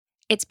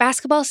It's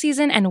basketball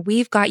season, and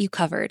we've got you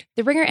covered.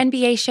 The Ringer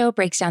NBA Show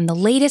breaks down the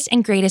latest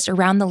and greatest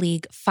around the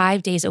league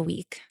 5 days a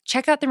week.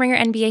 Check out The Ringer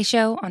NBA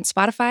Show on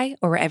Spotify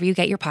or wherever you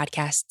get your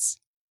podcasts.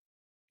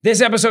 This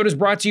episode is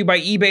brought to you by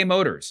eBay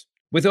Motors.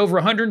 With over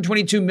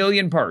 122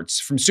 million parts,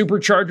 from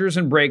superchargers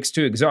and brakes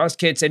to exhaust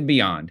kits and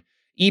beyond,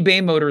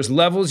 eBay Motors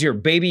levels your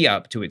baby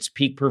up to its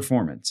peak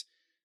performance.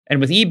 And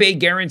with eBay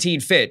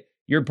Guaranteed Fit,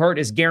 your part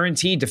is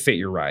guaranteed to fit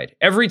your ride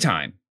every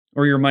time,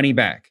 or your money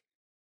back.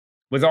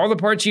 With all the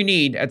parts you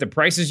need at the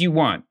prices you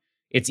want,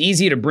 it's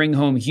easy to bring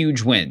home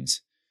huge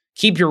wins.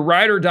 Keep your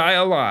ride or die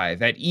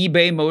alive at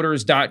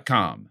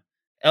ebaymotors.com.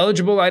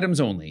 Eligible items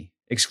only.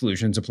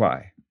 Exclusions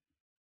apply.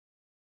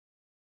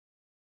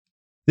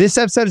 This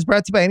episode is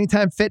brought to you by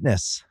Anytime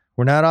Fitness.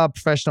 We're not all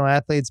professional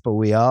athletes, but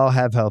we all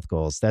have health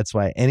goals. That's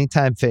why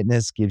Anytime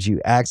Fitness gives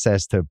you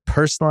access to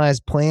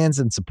personalized plans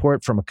and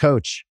support from a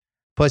coach.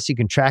 Plus, you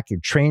can track your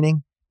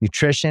training,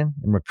 nutrition,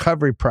 and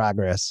recovery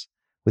progress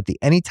with the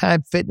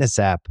Anytime Fitness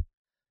app,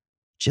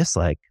 just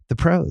like the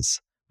pros.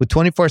 With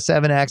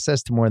 24/7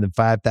 access to more than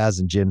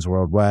 5,000 gyms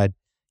worldwide,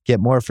 get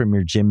more from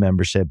your gym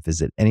membership.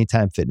 Visit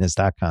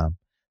anytimefitness.com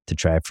to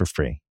try it for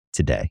free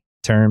today.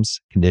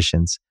 Terms,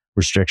 conditions,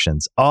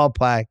 restrictions all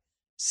apply.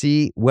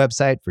 See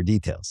website for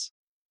details.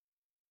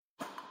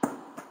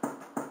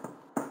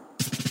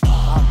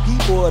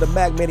 People of the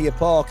MackMania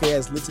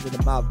podcast listening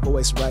to my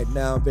voice right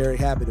now. I'm very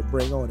happy to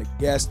bring on a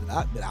guest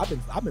that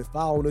I've been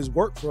following his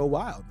work for a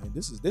while, man.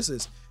 This is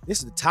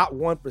the top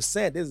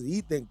 1%. This is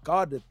Ethan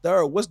Carter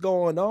III. What's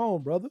going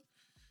on, brother?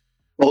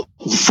 Well,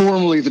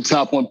 formerly the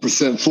top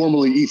 1%,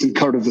 formerly Ethan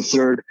Carter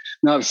III.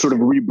 Now I've sort of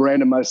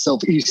rebranded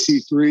myself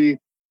EC3,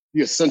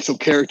 the essential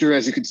character.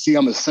 As you can see,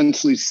 I'm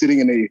essentially sitting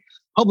in a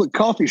public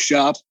coffee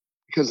shop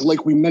because,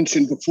 like we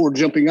mentioned before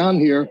jumping on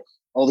here,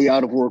 all the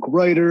out-of-work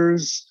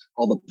writers,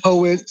 all the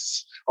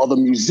poets, all the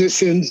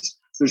musicians,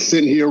 they're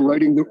sitting here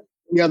writing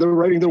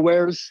their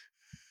wares.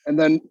 And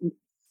then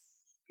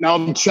now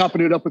I'm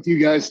chopping it up with you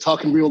guys,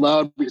 talking real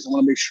loud because I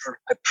want to make sure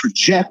I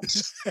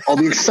project all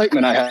the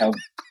excitement I have.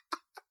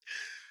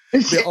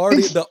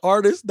 The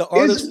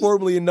artist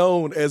formerly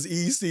known as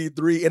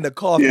EC3 in the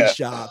coffee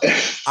shop.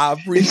 I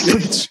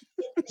appreciate you.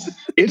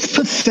 It's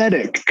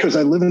pathetic because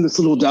I live in this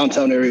little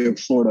downtown area of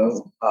Florida,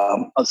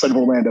 outside of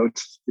Orlando.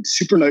 It's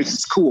super nice.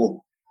 It's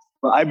cool.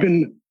 But I've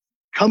been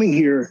coming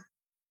here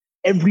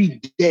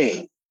every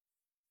day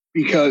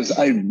because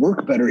I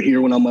work better here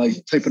when I'm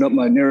like typing up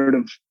my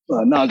narrative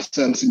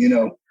nonsense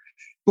and,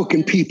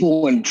 booking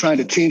people and trying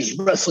to change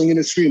the wrestling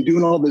industry and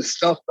doing all this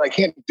stuff. I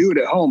can't do it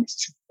at home.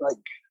 It's too,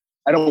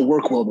 I don't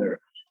work well there.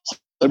 So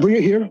I bring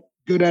it here,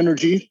 good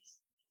energy.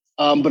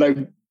 But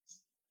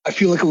I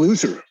feel like a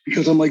loser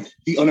because I'm like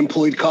the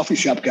unemployed coffee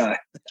shop guy.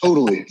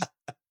 Totally.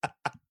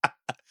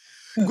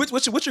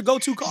 What's your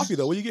go-to coffee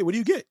though? What do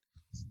you get?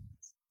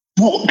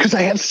 Well, because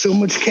I have so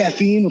much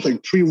caffeine with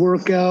like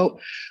pre-workout,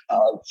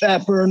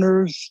 fat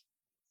burners.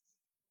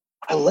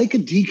 I like a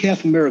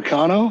decaf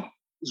Americano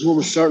is what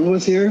we're starting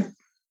with here.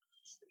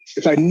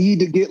 If I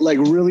need to get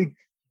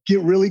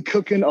really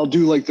cooking, I'll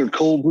do like their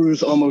cold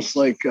brews, almost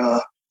like,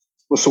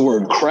 what's the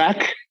word?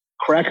 Crack?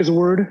 Crack is a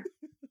word.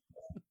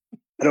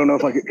 I don't know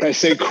if can I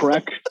say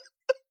crack?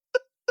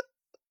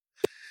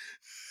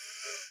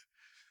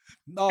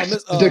 No,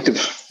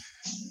 addictive.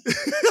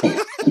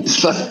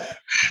 Mr.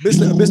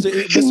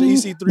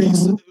 EC3,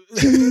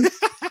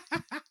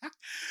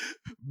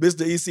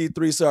 Mr.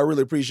 EC3, so I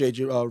really appreciate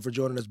you for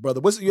joining us,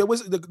 brother. What's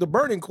the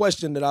burning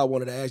question that I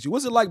wanted to ask you?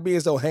 What's it like being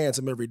so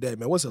handsome every day,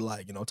 man? What's it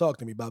like? Talk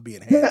to me about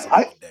being handsome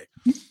every day.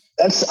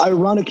 That's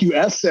ironic you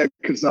asked that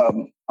because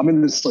I'm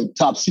in this like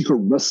top secret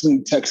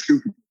wrestling text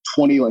group with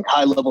 20 like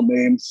high level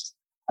names.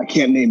 I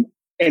can't name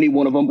any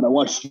one of them, but I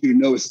want you to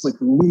know it's like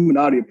the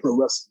Illuminati of pro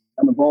wrestling.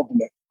 I'm involved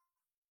in it.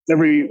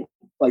 Every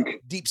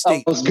deep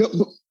state.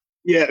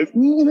 Yeah,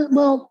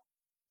 well,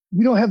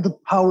 we don't have the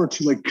power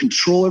to like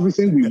control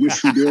everything. We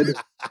wish we did.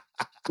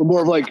 We're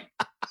more of like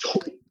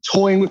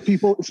toying with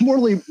people. It's more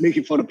like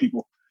making fun of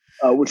people,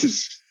 which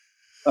is,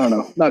 I don't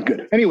know, not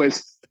good.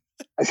 Anyways,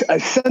 I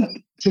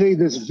sent today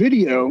this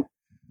video.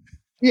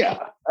 Yeah,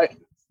 I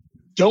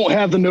don't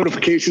have the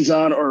notifications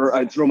on or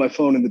I'd throw my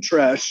phone in the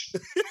trash.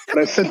 But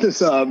I sent this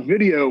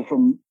video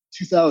from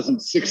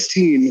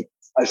 2016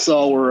 I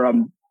saw where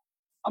I'm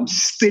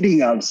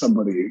spitting on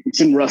somebody. It's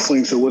in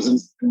wrestling, so it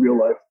wasn't in real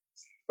life.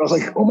 I was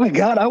like, oh my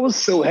God, I was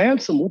so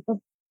handsome. What the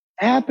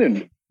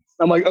happened?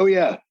 I'm like, oh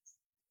yeah,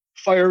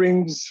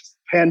 firings,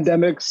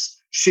 pandemics,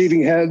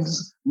 shaving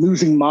heads,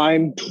 losing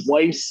mine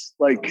twice.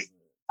 Like,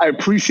 I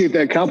appreciate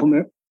that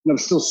compliment. And I'm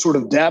still sort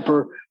of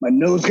dapper. My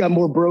nose got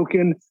more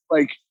broken.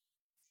 Like,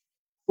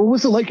 what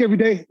was it like every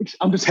day?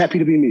 I'm just happy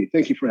to be me.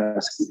 Thank you for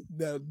asking.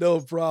 No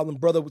problem,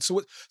 brother.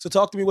 So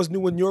talk to me. What's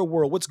new in your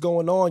world? What's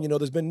going on?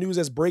 There's been news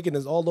that's breaking.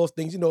 There's all those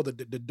things.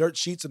 The dirt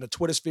sheets and the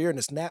Twitter sphere and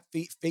the snap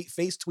face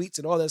tweets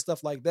and all that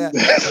stuff like that.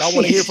 But I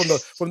want to hear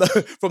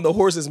from the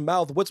horse's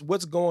mouth.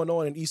 What's going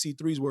on in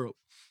EC3's world?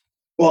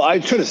 Well, I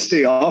try to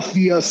stay off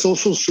the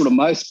socials, sort of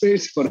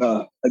MySpace, but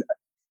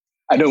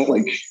I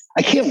don't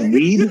I can't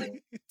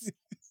read.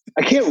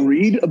 I can't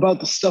read about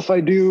the stuff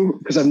I do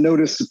because I've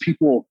noticed that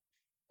people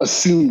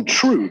assume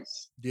truth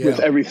with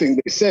everything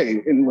they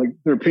say, and like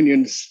their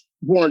opinions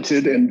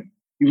warranted, and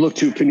you look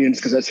to opinions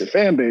because that's your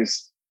fan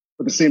base.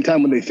 But at the same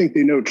time, when they think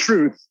they know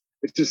truth,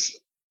 it's just,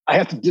 I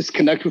have to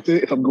disconnect with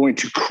it if I'm going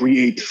to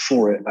create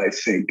for it, I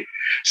think.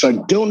 So I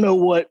don't know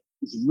what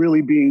is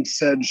really being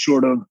said,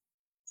 short of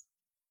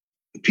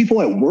the people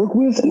I work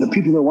with and the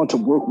people that want to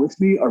work with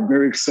me are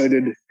very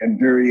excited and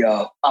very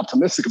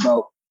optimistic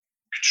about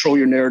Control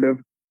Your Narrative,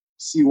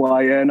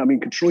 CYN. I mean,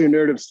 Control Your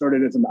Narrative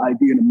started as an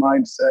idea and a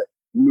mindset,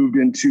 moved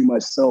into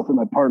myself and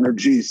my partner,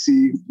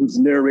 JC, who's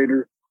the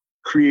narrator,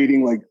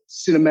 creating like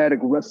cinematic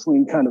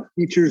wrestling kind of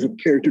features of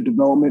character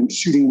development and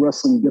shooting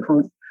wrestling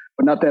different,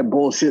 but not that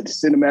bullshit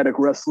cinematic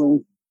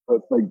wrestling,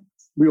 but like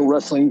real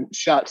wrestling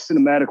shot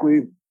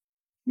cinematically.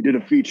 We did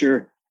a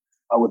feature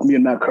with me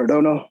and Matt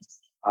Cardona.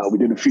 We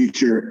did a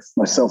feature,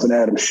 myself and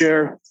Adam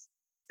Scher.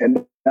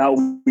 And now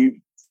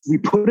we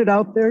put it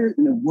out there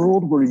in a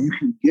world where you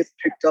can get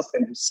picked up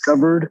and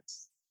discovered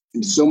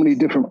in so many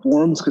different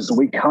forms, because the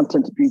way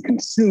content is being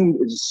consumed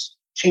is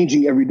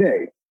changing every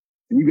day.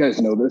 And you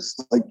guys know this,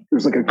 like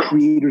there's like a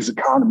creator's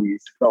economy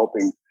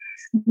developing.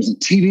 There's a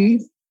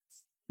TV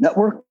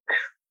network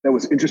that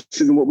was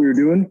interested in what we were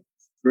doing.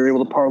 We were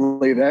able to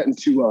parlay that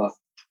into a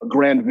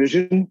grand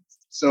vision.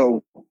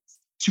 So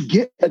to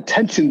get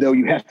attention, though,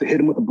 you have to hit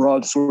them with a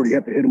broadsword. You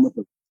have to hit them with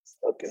a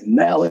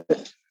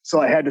mallet.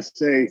 So I had to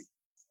say,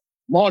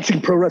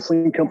 launching pro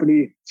wrestling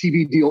company,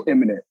 TV deal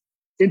imminent.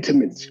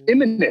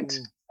 Imminent.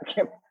 I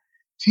can't.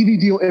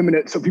 TV deal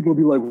imminent. So people will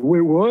be like,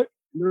 wait, what?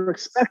 And they're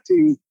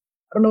expecting,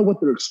 I don't know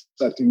what they're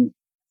expecting,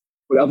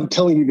 but I'm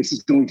telling you, this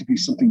is going to be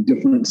something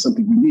different,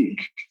 something unique.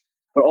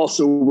 But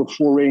also we're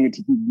foraying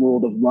into the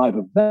world of live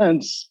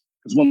events,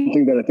 because one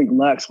thing that I think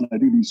lacks when I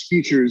do these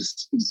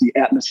features is the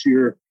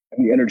atmosphere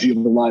and the energy of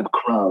the live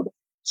crowd.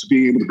 So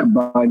being able to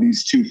combine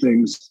these two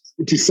things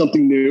into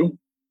something new.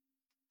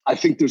 I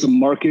think there's a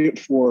market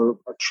for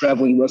a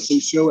traveling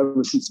wrestling show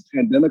ever since the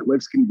pandemic.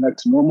 Life's getting back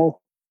to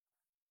normal.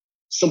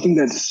 Something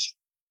that's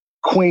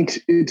quaint,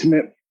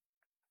 intimate,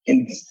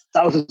 in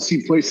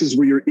 1,000-seat places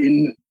where you're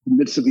in the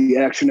midst of the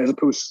action as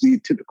opposed to the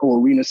typical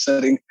arena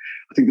setting.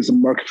 I think there's a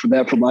market for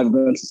that for live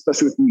events,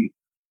 especially with the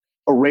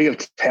array of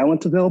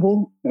talent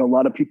available and a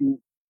lot of people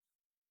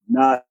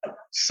not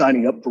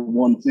signing up for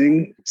one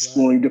thing,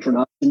 exploring different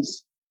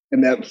options.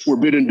 And that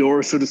forbidden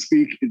door, so to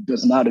speak, it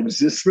does not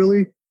exist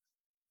really.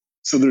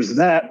 So there's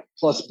that,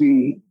 plus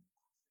being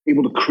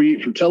able to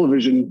create for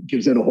television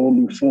gives that a whole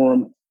new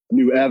form, a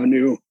new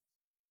avenue.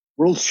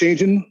 World's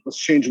changing, let's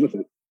change with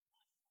it.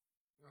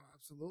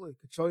 Absolutely.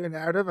 Control Your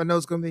Narrative. I know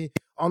it's going to be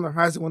on the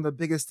horizon, one of the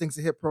biggest things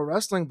to hit pro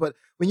wrestling, but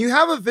when you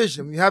have a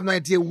vision, when you have an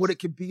idea what it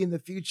could be in the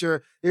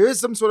future, there is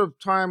some sort of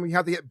time where you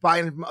have to get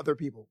buy-in from other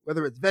people,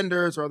 whether it's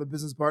vendors or other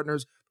business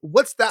partners.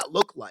 What's that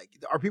look like?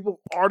 Are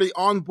people already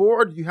on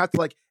board? You have to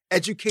like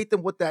educate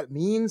them what that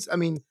means? I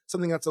mean,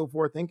 something that's so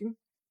forward thinking?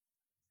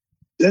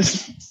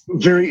 That's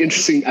very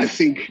interesting. I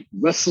think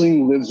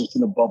wrestling lives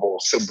within a bubble.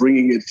 So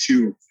bringing it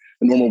to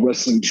the normal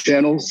wrestling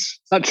channels,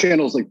 not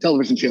channels like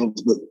television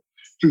channels, but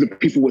through the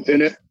people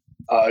within it,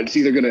 it's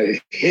either going to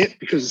hit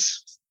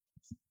because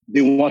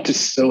they want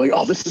to, they're like,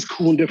 oh, this is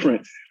cool and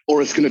different,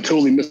 or it's going to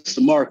totally miss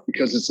the mark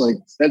because it's like,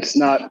 that's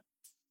not,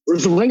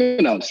 where's the ring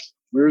announcement?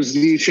 Where's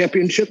the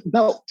championship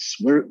belts?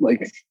 Where,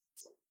 like,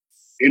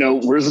 you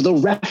know, where's the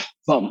ref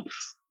bump?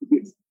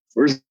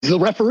 Where's the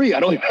referee? I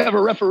don't even have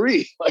a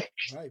referee, like,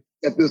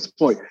 at this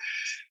point.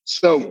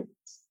 So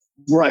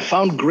where I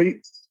found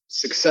great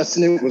success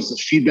in it was the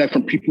feedback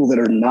from people that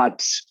are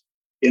not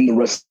in the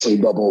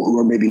wrestling bubble, who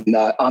are maybe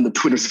not on the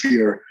Twitter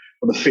sphere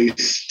or the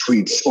face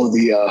tweets or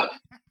the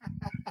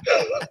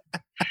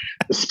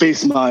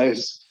space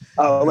mice.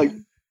 Like,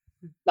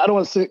 I don't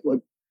want to say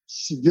like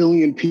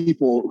civilian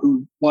people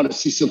who want to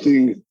see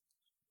something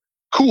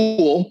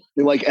cool.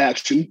 They like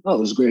action. Oh,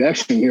 there's great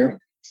action here.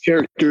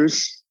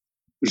 Characters,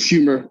 there's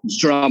humor, there's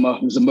drama,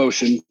 there's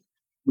emotion,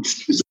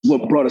 which is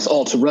what brought us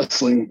all to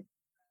wrestling.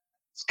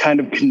 It's kind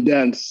of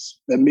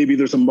condensed that maybe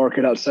there's a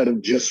market outside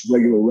of just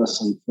regular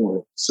wrestling for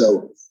it.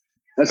 So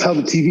that's how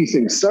the TV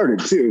thing started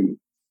too.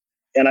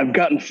 And I've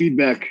gotten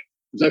feedback.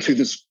 There's actually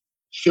this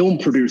film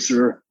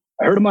producer.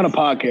 I heard him on a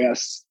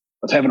podcast.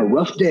 I was having a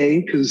rough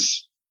day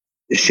because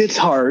the shit's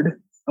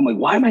hard. I'm like,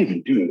 why am I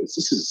even doing this?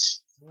 This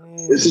is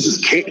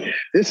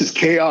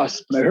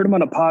chaos. But I heard him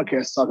on a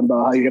podcast talking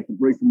about how you have to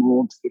break the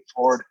mold to get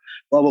forward,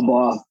 blah, blah,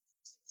 blah.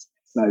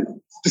 And I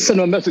just sent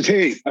him a message.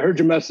 Hey, I heard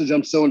your message.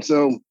 I'm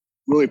so-and-so.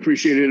 Really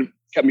appreciated it.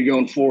 Kept me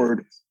going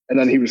forward. And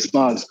then he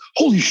responds,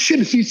 holy shit,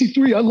 it's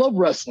EC3. I love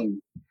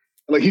wrestling.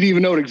 Like, he didn't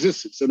even know it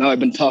existed. So now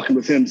I've been talking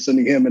with him,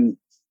 sending him and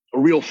a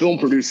real film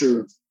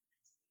producer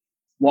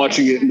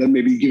watching it and then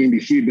maybe giving me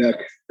feedback.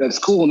 That's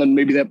cool. And then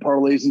maybe that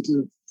parlays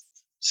into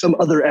some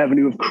other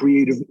avenue of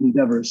creative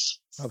endeavors.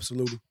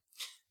 Absolutely.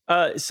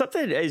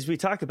 Something as we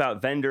talk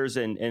about vendors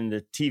and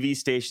the TV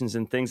stations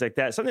and things like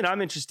that, something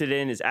I'm interested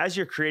in is as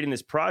you're creating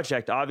this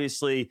project,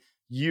 obviously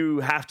you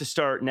have to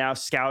start now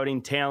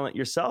scouting talent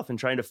yourself and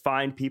trying to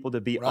find people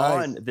to be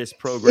on this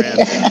program.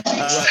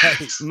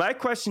 My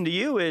question to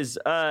you is,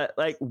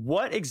 like,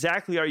 what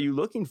exactly are you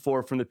looking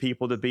for from the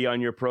people to be on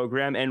your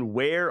program, and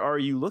where are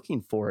you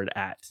looking for it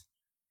at?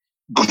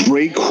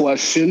 Great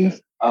question.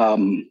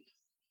 I'm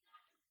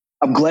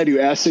glad you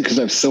asked it because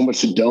I have so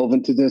much to delve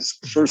into this.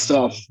 First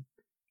off,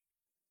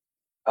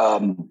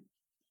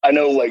 I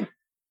know, like,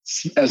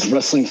 as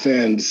wrestling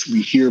fans,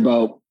 we hear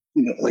about,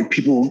 like,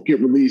 people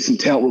get released in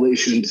talent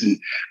relations and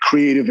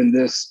creative in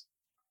this.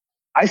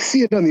 I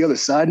see it on the other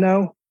side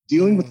now,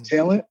 dealing with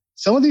talent.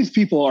 Some of these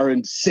people are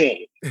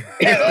insane.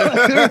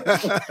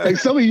 Like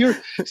some of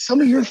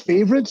your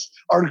favorites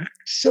are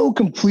so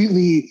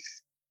completely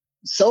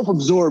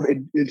self-absorbed.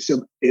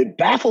 It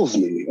baffles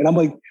me. And I'm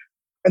like,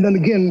 and then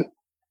again,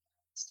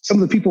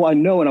 some of the people I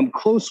know and I'm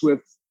close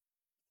with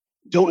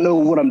don't know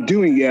what I'm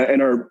doing yet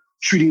and are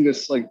treating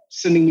this like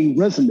sending me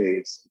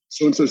resumes.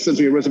 So-and-so sends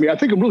me a resume. I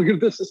think I'm really good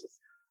at this.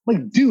 I'm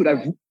like, dude,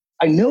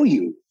 I know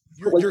you.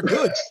 You're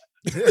good.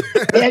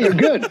 Yeah, you're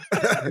good.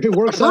 If it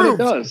works out, it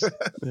does.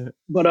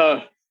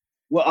 But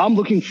what I'm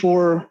looking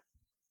for,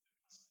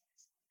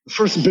 the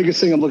first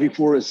biggest thing I'm looking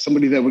for is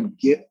somebody that would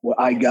get what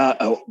I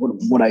got out,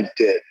 what I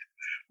did,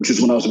 which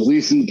is when I was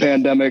released in the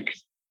pandemic.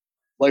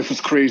 Life was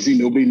crazy.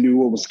 Nobody knew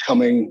what was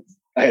coming.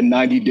 I had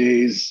 90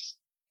 days.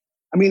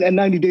 I mean, at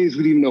 90 days,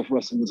 we didn't even know if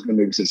wrestling was going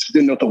to exist. We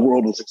didn't know if the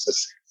world was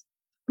existing.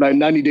 But I had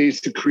 90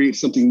 days to create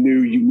something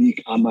new,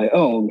 unique on my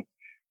own.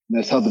 And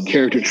that's how the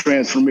character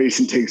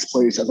transformation takes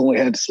place. I've only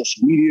had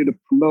social media to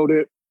promote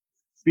it.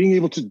 Being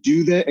able to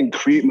do that and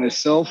create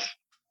myself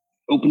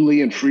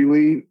openly and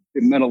freely,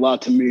 it meant a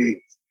lot to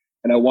me.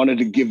 And I wanted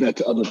to give that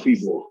to other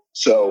people.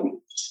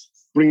 So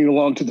bringing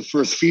along to the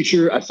first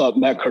feature, I thought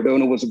Matt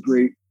Cardona was a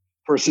great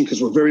person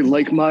because we're very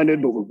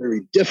like-minded, but we're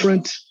very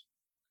different.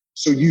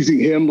 So using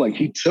him, like,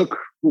 he took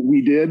what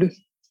we did.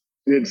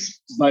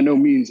 It's by no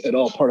means at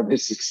all part of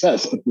his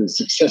success, but the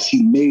success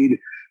he made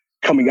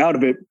coming out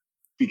of it,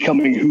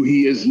 becoming who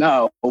he is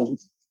now,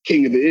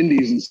 king of the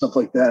indies and stuff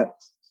like that.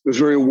 It was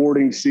very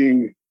rewarding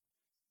seeing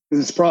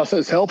this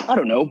process help. I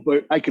don't know,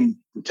 but I can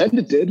pretend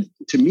it did.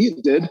 To me,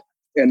 it did.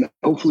 And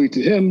hopefully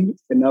to him.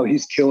 And now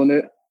he's killing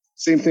it.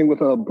 Same thing with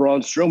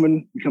Braun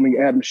Strowman becoming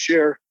Adam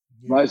Scherr,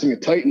 rising a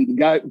Titan.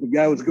 The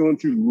guy was going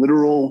through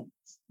literal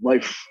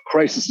life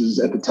crises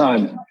at the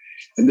time.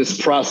 And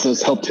this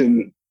process helped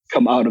him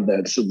come out of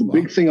that. So the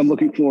big thing I'm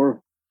looking for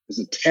is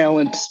a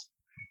talent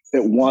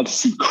that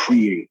wants to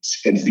create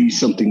and be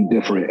something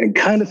different and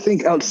kind of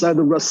think outside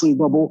the wrestling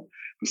bubble,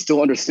 but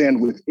still understand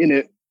within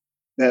it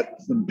that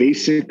the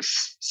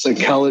basics,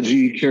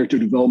 psychology, character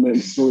development,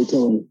 and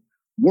storytelling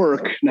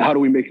work. Now, how do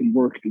we make them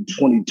work in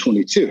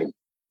 2022?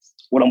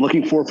 What I'm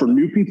looking for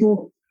new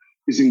people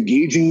is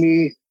engaging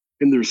me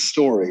in their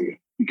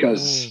story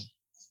because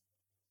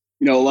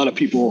a lot of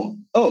people,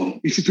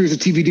 EC3 is a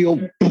TV deal.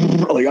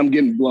 Like, I'm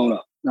getting blown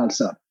up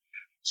nonstop.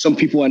 Some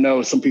people I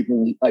know, some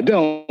people I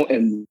don't.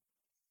 And,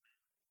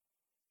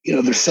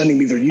 they're sending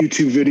me their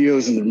YouTube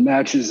videos and their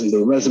matches and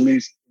their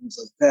resumes and things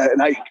like that.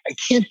 And I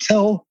can't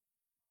tell,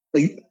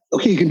 like,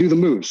 okay, you can do the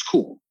moves.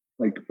 Cool.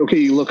 Like, okay,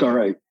 you look all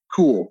right.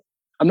 Cool.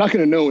 I'm not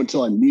going to know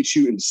until I meet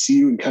you and see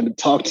you and kind of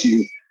talk to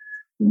you.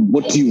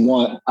 What do you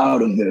want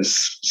out of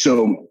this?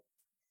 So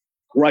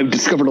where I've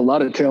discovered a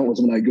lot of talent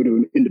was when I go to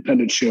an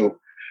independent show.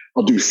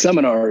 I'll do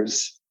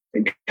seminars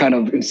and kind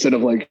of, instead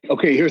of like,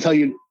 okay, here's how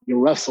you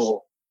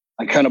wrestle,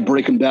 I kind of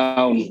break them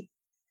down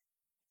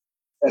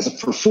as a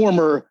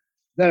performer,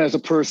 then as a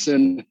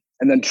person,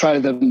 and then try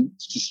them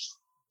to just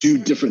do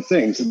different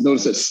things. And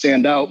those that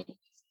stand out,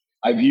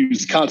 I've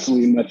used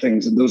constantly in my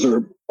things. And those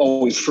are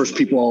always first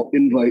people I'll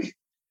invite.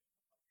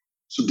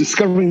 So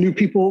discovering new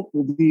people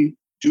will be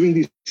doing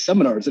these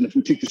seminars. And if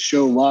we take the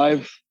show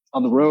live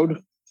on the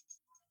road,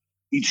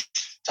 each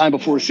time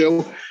before a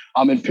show,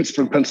 I'm in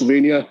Pittsburgh,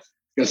 Pennsylvania.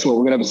 Guess what?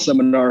 We're going to have a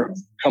seminar.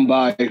 Come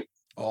by.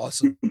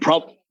 Awesome.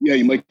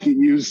 You might get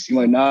used. You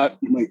might not.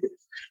 You're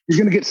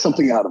going to get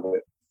something out of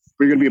it.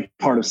 You're going to be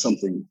a part of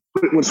something.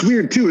 But what's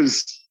weird, too,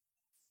 is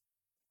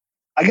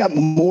I got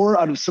more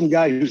out of some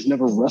guy who's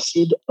never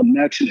wrestled a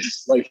match in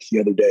his life the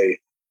other day.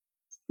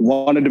 He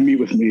wanted to meet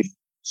with me.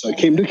 So I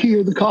came to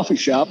here, the coffee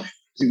shop, because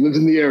he lives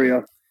in the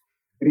area,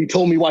 and he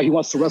told me why he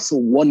wants to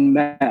wrestle one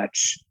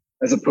match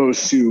as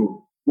opposed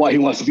to why he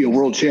wants to be a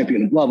world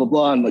champion and blah, blah,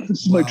 blah. And like,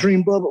 this is my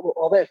dream, blah, blah, blah,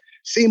 all that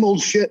same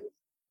old shit.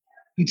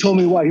 He told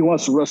me why he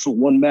wants to wrestle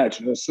one match.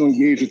 And I was so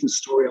engaged with this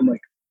story. I'm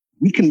like,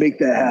 we can make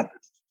that happen.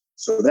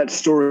 So that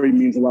story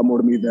means a lot more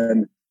to me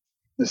than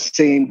the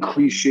same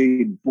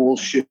cliched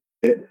bullshit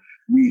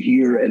we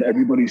hear and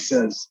everybody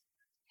says.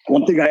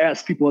 One thing I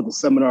asked people at the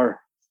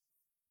seminar,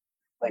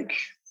 like,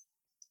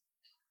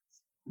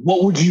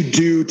 what would you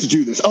do to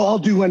do this? Oh, I'll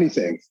do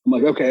anything. I'm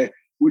like, okay,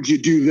 would you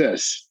do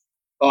this?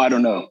 Oh, I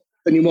don't know.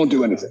 Then you won't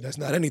do anything. That's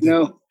not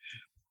anything.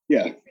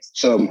 Yeah.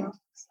 So,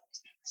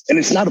 and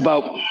it's not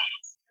about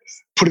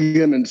putting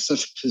them in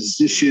such a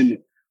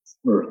position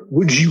where,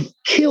 would you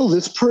kill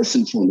this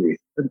person for me?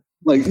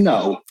 Like,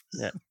 no.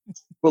 Yeah.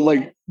 But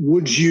like,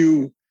 would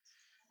you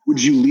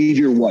leave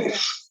your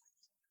wife?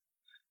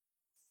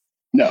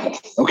 No.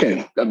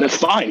 Okay. That's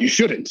fine. You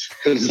shouldn't.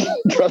 Because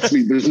trust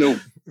me, there's no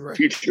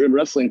future in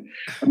wrestling,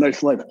 a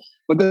nice life.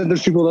 But then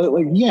there's people that are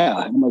like, yeah.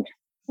 I'm like,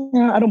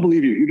 yeah, I don't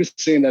believe you. You're just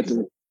saying that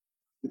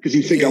because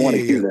you think I want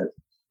to hear that.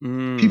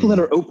 People that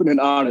are open and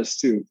honest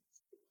too.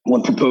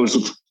 One proposed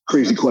with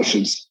crazy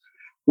questions.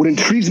 What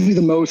intrigues me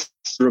the most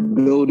is their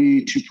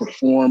ability to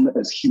perform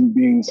as human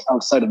beings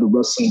outside of the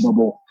wrestling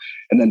bubble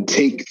and then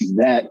take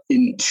that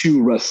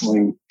into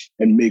wrestling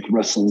and make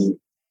wrestling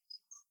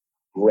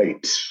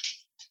great.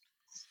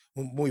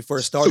 When we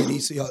first started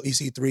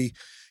EC3,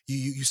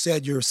 you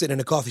said you're sitting in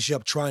a coffee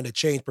shop trying to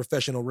change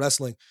professional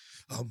wrestling.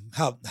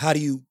 How do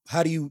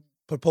you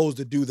propose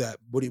to do that?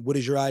 What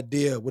is your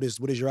idea? What is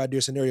your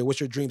idea scenario?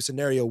 What's your dream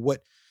scenario?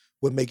 What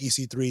would make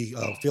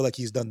EC3 feel like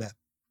he's done that?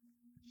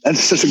 That's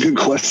such a good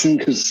question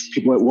because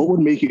people are like, what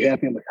would make you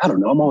happy? I'm like, I don't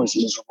know. I'm always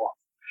miserable.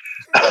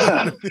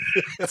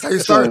 That's how you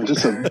start.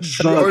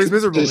 You're always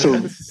miserable.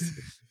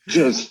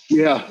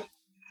 Yeah.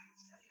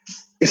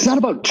 It's not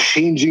about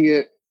changing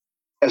it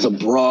as a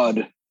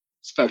broad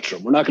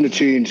spectrum. We're not going to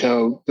change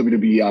how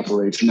WWE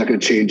operates. We're not going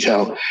to change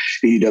how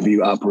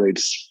AEW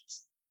operates.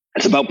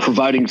 It's about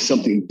providing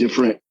something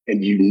different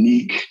and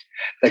unique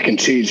that can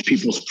change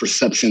people's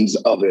perceptions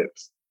of it.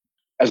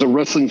 As a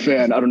wrestling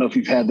fan, I don't know if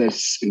you've had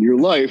this in your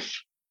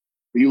life,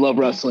 but you love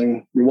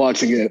wrestling, you're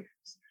watching it,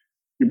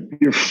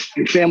 your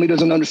family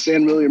doesn't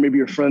understand really, or maybe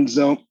your friends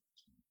don't,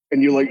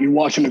 and you're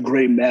watching a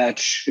great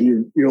match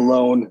and you're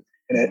alone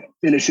and it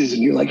finishes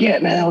and you're like, yeah,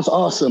 man, that was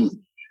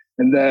awesome.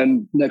 And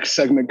then next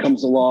segment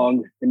comes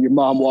along and your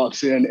mom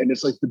walks in and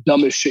it's like the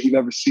dumbest shit you've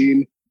ever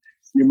seen.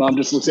 Your mom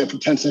just looks at it for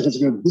 10 seconds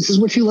and goes, this is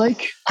what you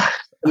like?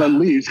 And then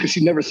leaves because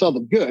she never saw the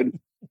good.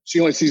 She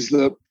only sees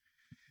the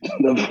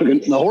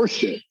horse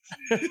shit.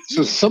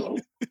 So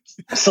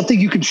something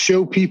you could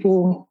show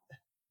people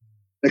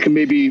that can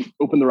maybe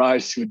open their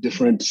eyes to a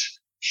different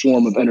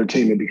form of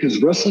entertainment,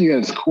 because wrestling at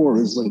its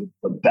core is like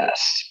the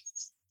best.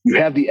 You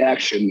have the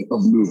action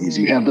of movies.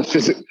 You have the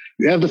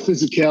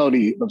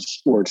physicality of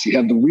sports. You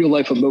have the real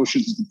life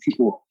emotions of the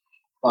people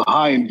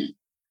behind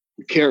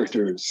the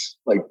characters.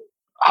 Like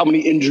how many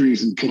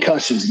injuries and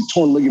concussions and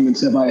torn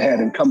ligaments have I had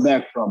and come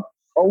back from?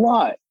 A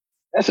lot.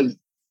 That's a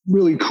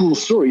really cool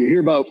story. You hear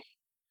about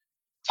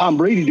Tom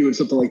Brady doing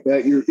something like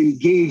that, you're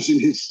engaged in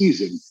his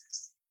season.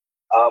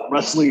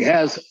 Wrestling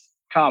has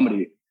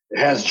comedy, it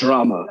has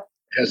drama,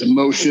 it has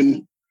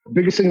emotion. The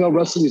biggest thing about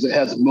wrestling is it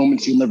has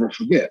moments you'll never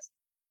forget.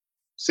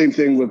 Same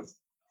thing with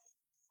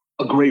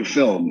a great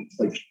film.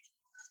 Like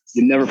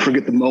you never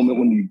forget the moment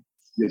when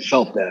you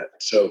felt that.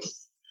 So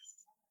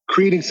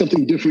creating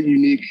something different,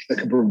 unique that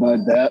could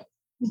provide that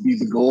would be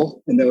the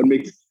goal. And that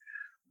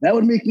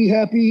would make me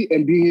happy,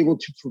 and being able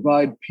to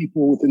provide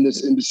people within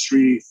this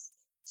industry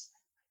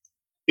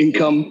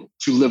income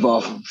to live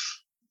off of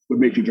would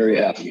make me very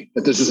happy.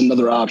 That this is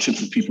another option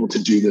for people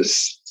to do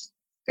this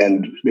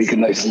and make a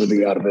nice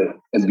living out of it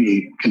and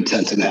be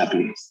content and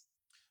happy.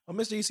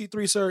 Mr.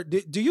 EC3, sir,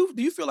 do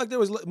you feel like there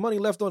was money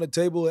left on the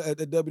table at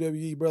the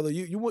WWE, brother?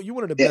 You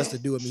one of the best to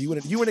do it. I mean,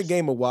 you were in the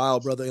game a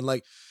while, brother,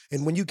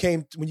 and when you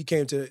came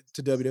to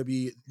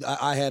WWE,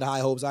 I had high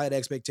hopes, I had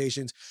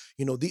expectations.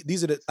 You know,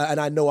 these are and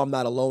I know I'm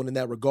not alone in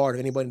that regard.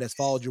 Anybody that's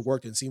followed your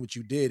work and seen what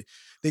you did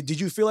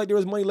you feel like there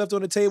was money left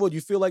on the table? Do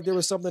you feel like there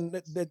was something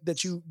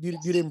that you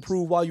didn't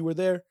prove while you were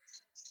there?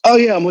 Oh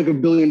yeah, I'm like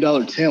 $1 billion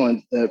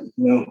talent that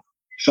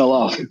fell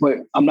off, but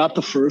I'm not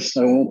the first.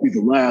 I won't be the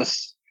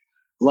last.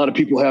 A lot of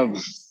people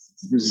have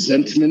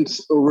resentment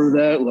over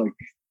that,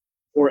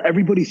 or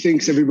everybody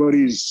thinks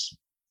everybody's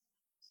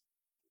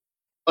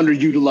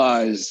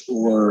underutilized,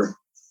 or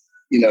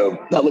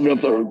not living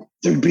up, or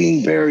they're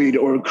being buried,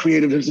 or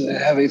creative doesn't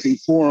have anything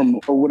for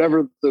them, or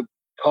whatever the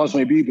cause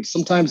may be. But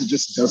sometimes it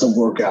just doesn't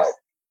work out.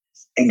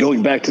 And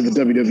going back to the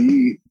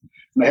WWE,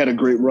 and I had a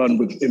great run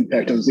with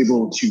Impact. I was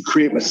able to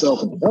create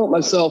myself and develop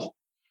myself.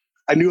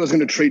 I knew I was going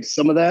to trade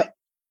some of that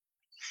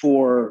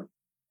for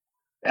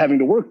having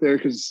to work there,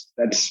 because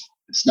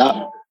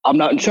I'm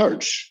not in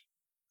charge.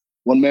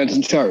 One man's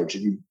in charge.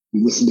 And you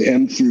listen to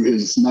him through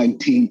his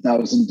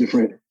 19,000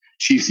 different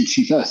chiefs and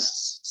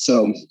chiefesses.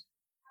 So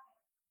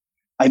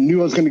I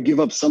knew I was going to give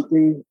up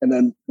something. And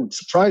then what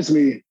surprised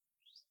me,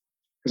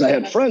 because I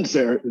had friends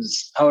there,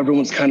 is how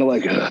everyone's kind of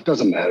like, it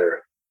doesn't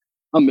matter.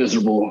 I'm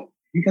miserable.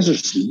 You guys are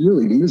just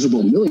really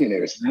miserable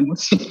millionaires, man.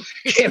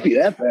 It can't be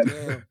that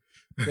bad.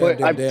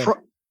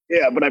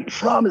 But I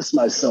promised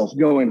myself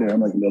going there,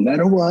 I'm like, no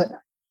matter what,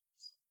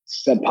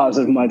 it's that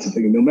positive mindset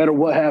thinking, no matter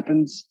what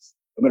happens,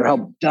 no matter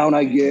how down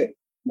I get,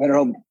 no matter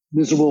how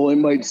miserable it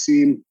might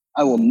seem,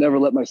 I will never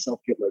let myself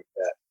get like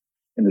that.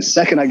 And the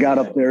second I got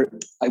up there,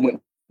 I went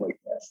like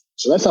that.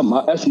 So that's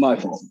my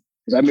fault,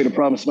 because I made a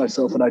promise to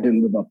myself and I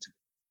didn't live up to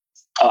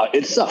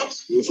it. It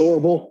sucks. It was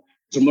horrible.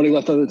 There's money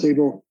left on the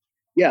table.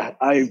 Yeah,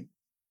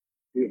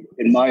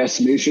 in my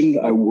estimation,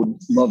 I would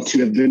love to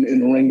have been in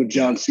the ring with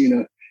John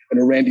Cena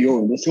and a Randy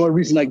Orton. That's the only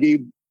reason I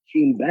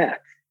came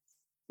back.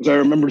 Because I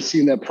remember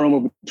seeing that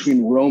promo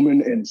between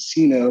Roman and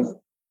Cena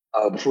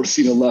before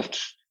Cena left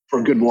for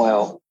a good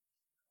while.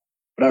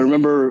 But I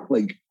remember,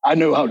 I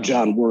know how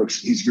John works.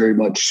 He's very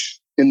much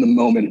in the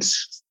moment.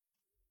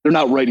 They're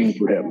not writing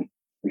for him.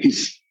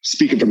 He's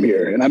speaking from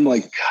here. And I'm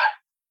like,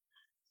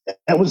 God,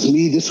 that was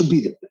me. This would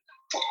be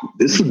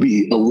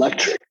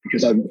electric,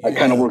 because I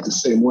kind of work the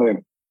same way.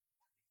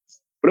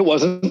 But it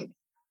wasn't. And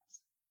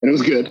it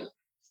was good.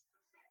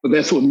 But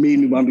that's what made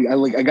me want to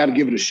be. I got to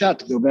give it a shot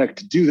to go back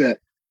to do that.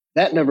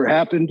 That never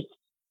happened.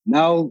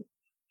 Now,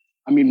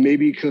 I mean,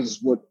 maybe because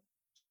what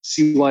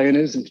CYN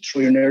is and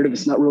Control Your Narrative,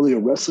 it's not really a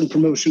wrestling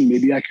promotion.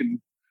 Maybe I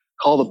can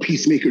call the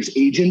Peacemaker's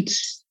agent,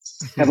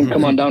 have him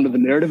come on down to the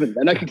Narrative, and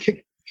then I can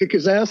kick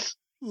his ass.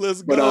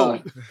 Let's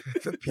go.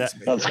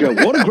 Let's go.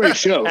 What a great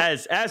show.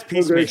 As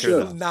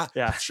Peacemaker.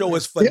 Show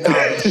is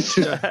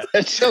phenomenal.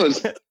 That show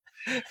is.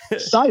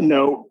 Side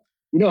note,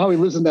 you know how he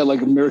lives in that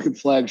like American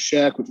flag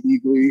shack with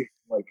Eagly?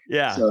 Like,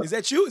 is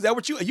that you? Is that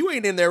what you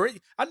ain't in there?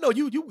 I know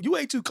you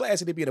ain't too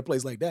classy to be in a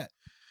place like that.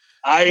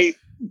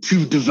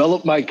 To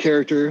develop my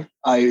character,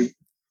 I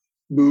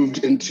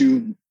moved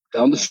into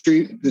down the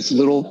street, this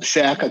little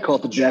shack. I call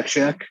it the Jack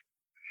Shack.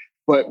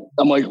 But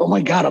I'm like, oh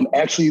my God, I'm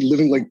actually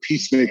living like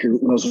Peacemaker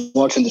when I was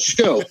watching the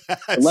show.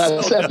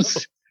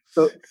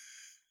 The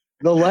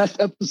last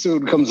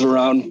episode comes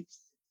around,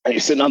 and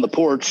he's sitting on the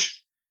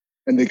porch,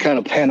 and they kind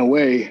of pan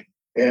away,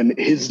 and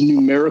his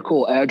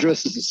numerical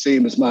address is the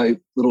same as my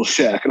little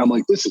shack. And I'm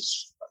like, this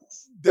is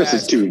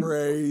too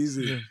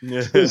crazy.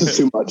 This is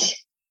too much.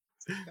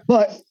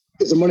 But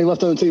is there money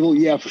left on the table?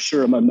 Yeah, for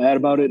sure. Am I mad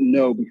about it?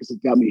 No, because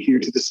it got me here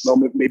to this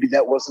moment. Maybe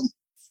that wasn't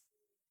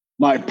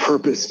my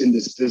purpose in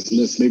this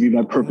business. Maybe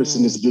my purpose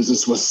in this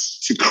business was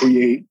to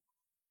create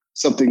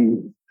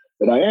something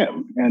that I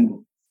am.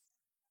 And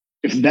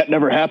if that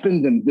never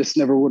happened, then this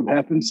never would have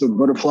happened. So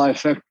butterfly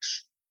effect,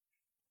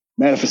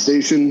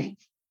 manifestation.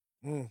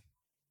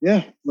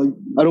 Yeah, like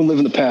I don't live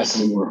in the past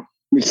anymore. I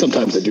mean,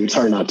 sometimes I do. It's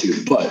hard not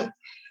to, but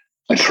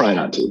I try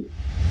not to.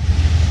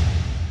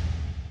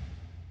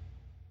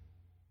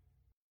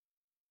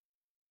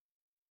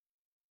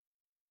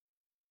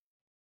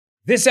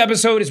 This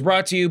episode is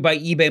brought to you by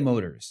eBay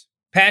Motors.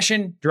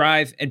 Passion,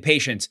 drive, and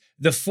patience.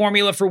 The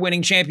formula for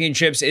winning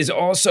championships is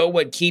also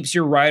what keeps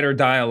your ride or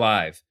die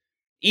alive.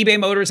 eBay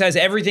Motors has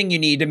everything you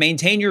need to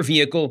maintain your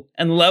vehicle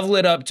and level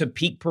it up to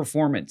peak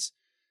performance.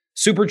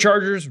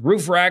 Superchargers,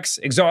 roof racks,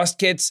 exhaust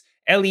kits,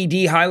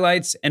 LED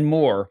highlights, and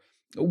more.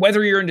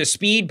 Whether you're into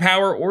speed,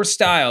 power, or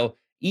style,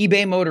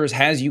 eBay Motors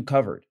has you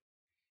covered.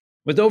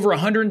 With over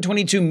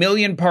 122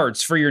 million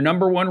parts for your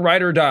number one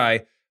ride or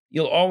die,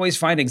 you'll always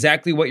find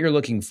exactly what you're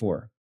looking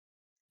for.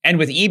 And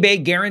with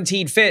eBay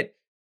Guaranteed Fit,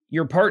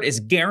 your part is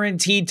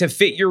guaranteed to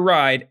fit your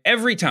ride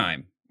every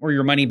time or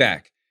your money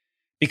back.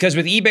 Because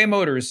with eBay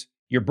Motors,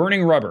 you're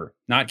burning rubber,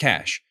 not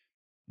cash.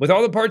 With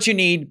all the parts you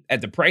need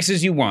at the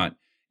prices you want,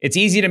 it's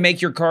easy to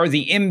make your car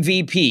the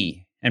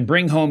MVP and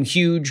bring home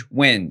huge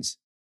wins.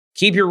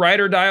 Keep your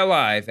ride or die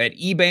alive at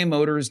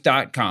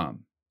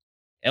ebaymotors.com.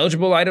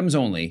 Eligible items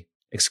only.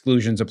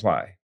 Exclusions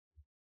apply.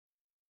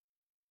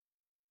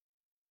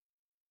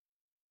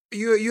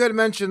 You had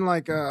mentioned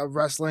like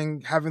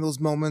wrestling having those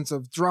moments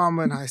of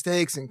drama and high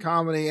stakes and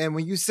comedy, and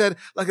when you said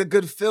like a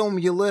good film,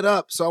 you lit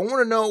up. So I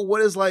want to know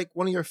what is like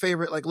one of your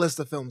favorite like list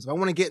of films. If I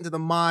want to get into the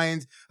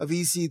mind of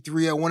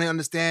EC3, I want to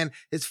understand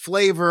his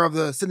flavor of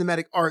the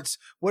cinematic arts.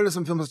 What are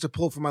some films to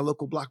pull from my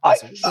local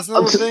blockbuster? Is that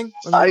another thing?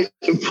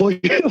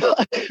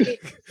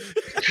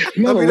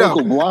 You have a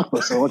local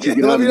blockbuster. I want you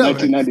to get out in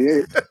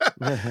 1998.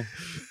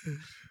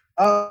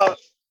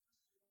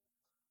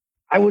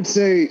 I would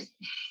say.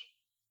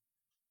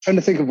 Trying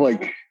to think of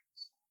like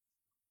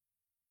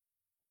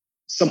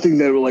something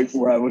that like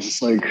where I was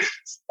just like,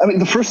 I mean,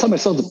 the first time I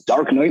saw The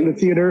Dark Knight in the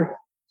theater,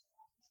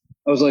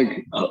 I was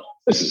like, oh,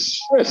 this is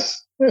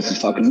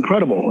fucking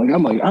incredible.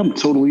 Like I'm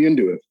totally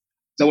into it. Is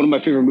that one of my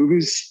favorite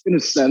movies in a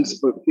sense?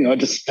 But you know, I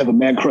just have a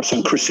man crush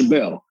on Christian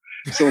Bale.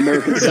 So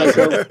American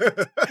Psycho.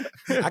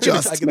 That's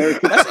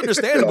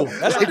understandable.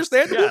 That's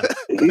understandable.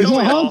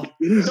 Yeah.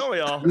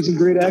 He's a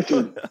great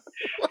actor.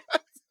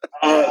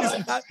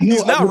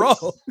 He's not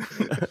wrong.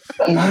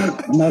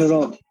 Not at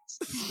all.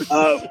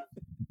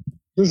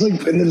 There's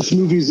like, and there's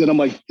movies that I'm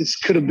like, this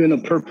could have been a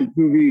perfect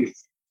movie.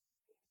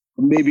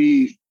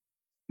 Maybe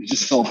it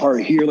just fell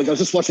apart here. Like I was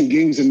just watching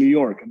Gangs in New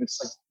York, and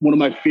it's like one of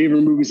my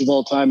favorite movies of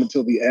all time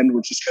until the end,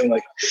 which is kind of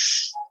like,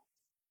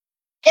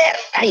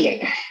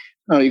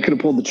 oh, you could have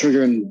pulled the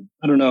trigger, and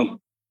I don't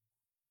know,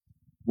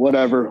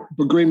 whatever.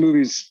 But great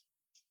movies.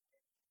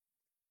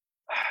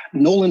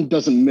 Nolan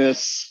doesn't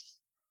miss.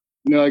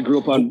 You know, I grew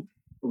up on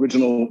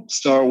original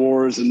Star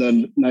Wars and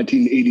then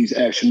 1980s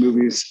action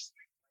movies.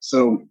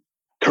 So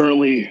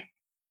currently,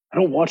 I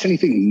don't watch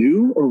anything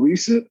new or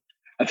recent.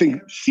 I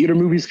think theater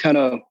movies kind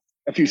of,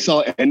 if you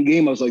saw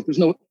Endgame, I was like, there's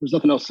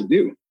nothing else to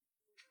do.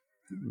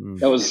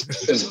 That was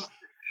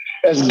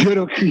as good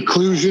a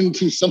conclusion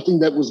to something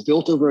that was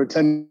built over a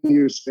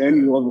 10-year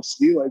span you'll ever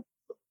see. Like,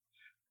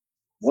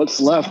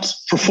 what's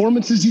left?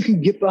 Performances you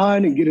can get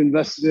behind and get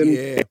invested in.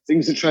 Yeah.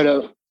 Things that try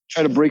to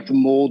break the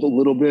mold a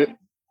little bit.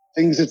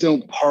 Things that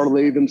don't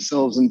parlay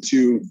themselves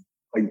into,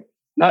 like,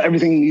 not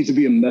everything needs to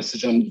be a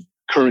message on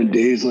current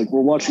days. Like, we're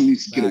watching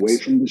these to get away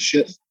from this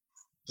shit.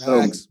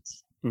 So,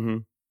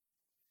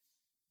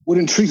 what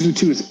intrigues me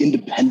too is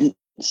independent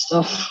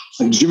stuff.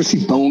 Like, did you ever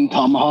see Bone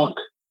Tomahawk?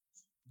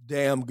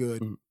 Damn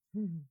good.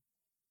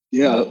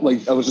 Yeah,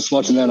 like I was just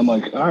watching that. I'm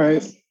like, all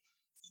right.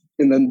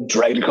 And then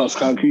Dragged Across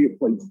Concrete,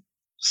 like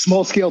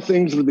small scale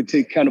things where they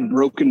take kind of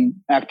broken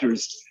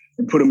actors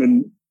and put them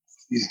in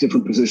these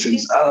different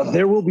positions.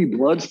 There Will Be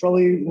Blood's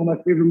probably one of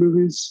my favorite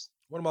movies.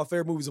 One of my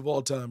favorite movies of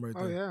all time, right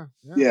there.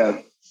 Oh yeah.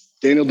 Yeah.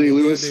 Daniel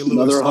Day-Lewis,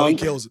 another he hunk.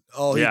 kills it.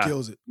 He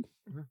kills it.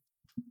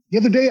 The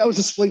other day, I was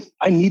just like,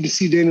 I need to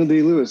see Daniel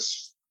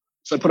Day-Lewis.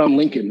 So I put on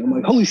Lincoln. I'm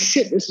like, holy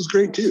shit, this is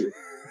great too.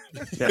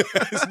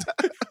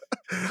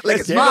 Like,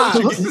 it's mine.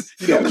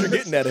 You know what you're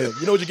getting at him.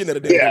 You know what you're getting at a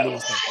Daniel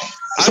Day-Lewis thing.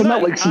 So I'm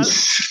not like some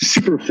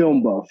super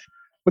film buff,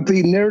 but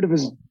the narrative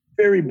is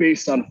very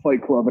based on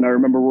Fight Club. And I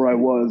remember where I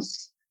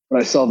was when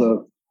I saw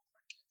the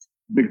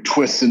big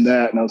twist in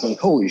that. And I was like,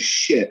 holy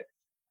shit,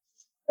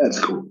 that's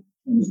cool.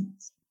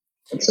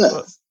 That's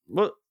it.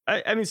 Well,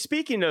 I mean,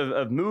 speaking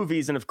of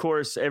movies and, of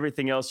course,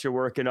 everything else you're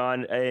working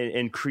on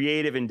and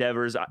creative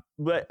endeavors,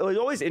 what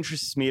always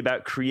interests me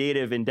about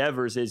creative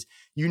endeavors is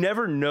you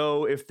never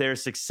know if they're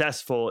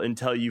successful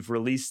until you've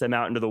released them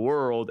out into the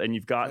world and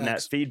you've gotten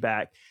that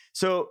feedback.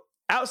 So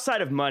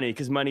outside of money,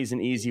 because money is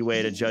an easy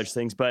way to judge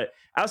things, but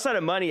outside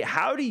of money,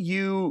 how do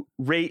you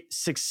rate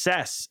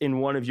success in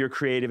one of your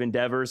creative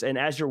endeavors? And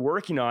as you're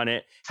working on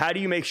it, how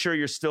do you make sure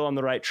you're still on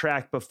the right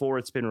track before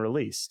it's been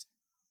released?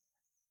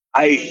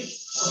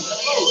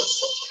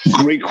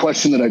 Great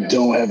question that I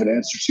don't have an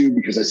answer to,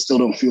 because I still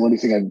don't feel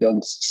anything I've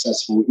done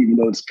successful, even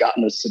though it's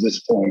gotten us to this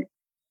point.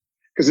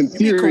 Because in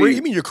theory,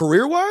 you mean your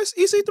career-wise,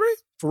 EC3?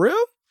 For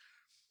real?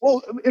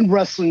 Well, in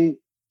wrestling,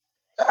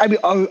 I mean,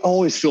 I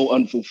always feel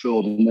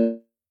unfulfilled,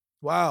 and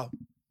wow,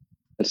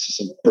 that's just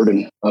a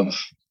burden of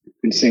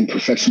insane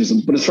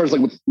perfectionism. But as far as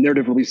like with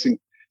narrative releasing,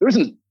 there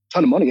isn't a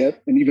ton of money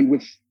yet, and even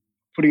with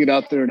putting it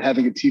out there and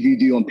having a TV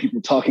deal and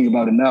people talking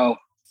about it now,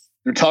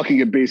 they're talking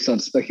it based on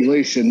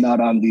speculation, not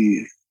on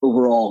the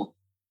overall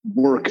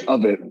work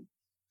of it.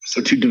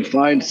 So to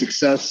define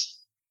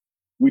success,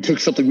 we took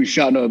something we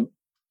shot in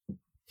a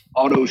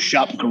auto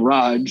shop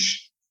garage,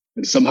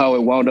 and somehow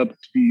it wound up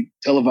to be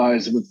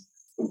televised with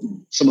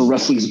some of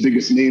wrestling's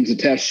biggest names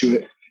attached to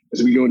it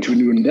as we go into a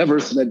new endeavor.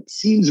 So that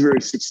seems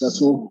very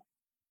successful.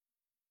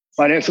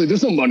 Financially,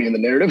 there's no money in the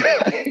narrative.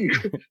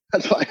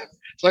 That's why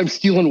I'm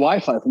stealing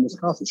Wi-Fi from this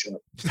coffee shop.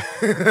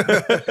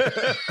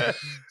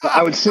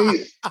 I would say,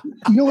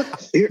 you know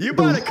what? You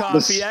bought a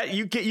coffee.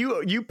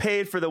 You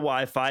paid for the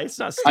Wi-Fi. It's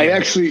not stealing.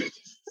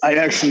 I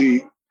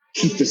actually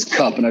keep this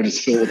cup and I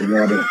just fill it with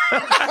water.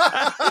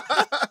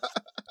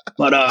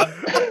 But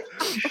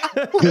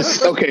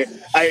okay,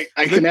 I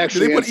can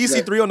actually. Did they put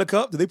EC3 on the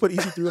cup? Did they put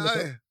EC3 on the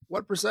cup?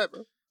 What percent,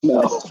 bro?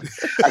 No,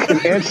 I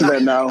can answer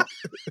that now.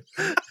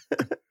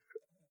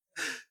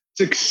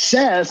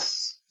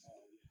 Success,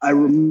 I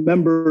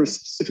remember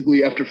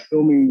specifically after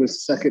filming the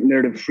second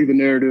narrative, Free the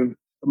Narrative,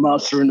 The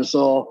Monster in Us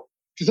All,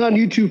 which is on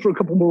YouTube for a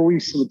couple more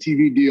weeks till the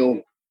TV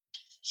deal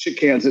shit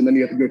cans it, and then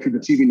you have to go through the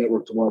TV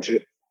network to watch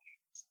it.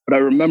 But I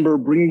remember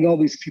bringing all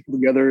these people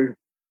together,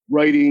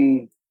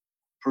 writing,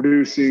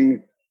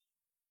 producing,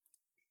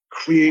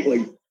 create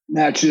like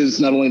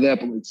matches, not only that,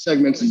 but like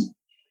segments and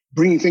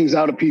bringing things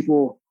out of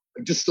people.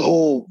 Like just the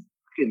whole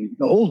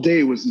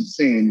day was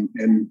insane.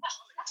 And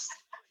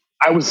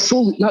I was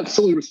not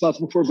solely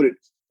responsible for it, but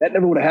that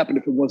never would have happened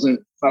if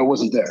I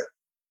wasn't there.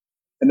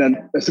 And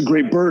then that's a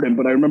great burden.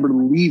 But I remember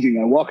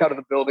leaving. I walk out of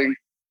the building,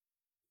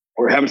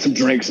 we're having some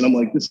drinks, and I'm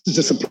like, this is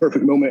just a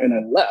perfect moment. And I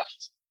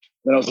left.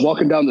 Then I was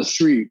walking down the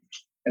street,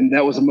 and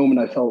that was a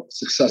moment I felt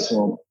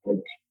successful.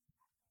 Like,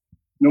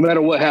 no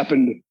matter what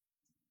happened,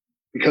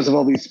 because of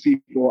all these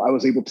people, I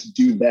was able to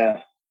do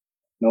that.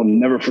 And I'll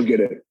never forget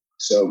it.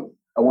 So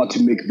I want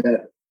to make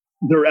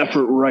their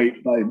effort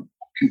right by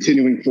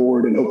continuing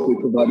forward and hopefully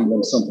providing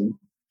them something.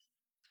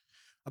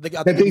 I think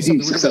that they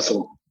deem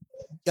successful.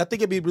 I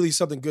think it'd be really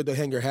something good to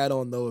hang your hat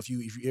on, though, if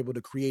you're able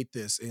to create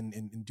this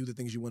and do the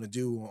things you want to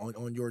do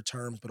on your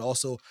terms, but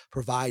also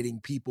providing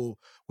people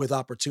with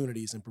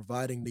opportunities and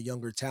providing the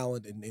younger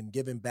talent and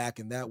giving back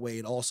in that way,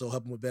 and also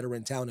helping with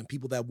veteran talent and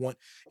people that want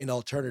an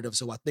alternative.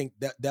 So I think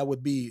that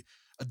would be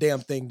a damn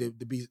thing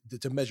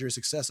to measure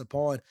success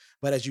upon.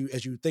 But as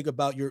you think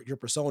about your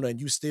persona, and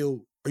you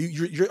still are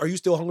you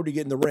still hungry to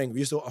get in the ring? Are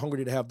you still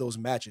hungry to have those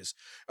matches?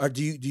 Or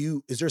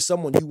is there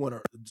someone you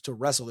want to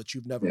wrestle that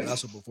you've never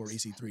wrestled before,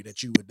 EC3,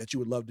 that you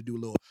would love to do a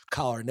little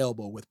collar and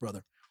elbow with,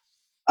 brother?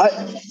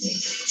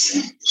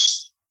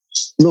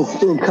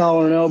 Little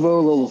collar and elbow,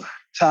 a little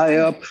tie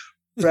up,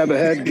 grab a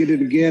head, get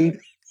it again.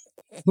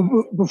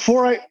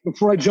 Before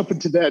I jump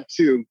into that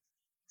too,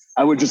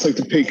 I would just like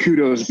to pay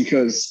kudos,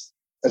 because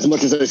as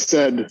much as I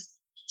said,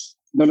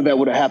 none of that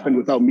would have happened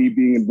without me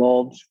being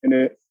involved in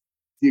it.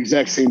 The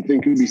exact same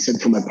thing can be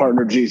said for my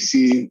partner,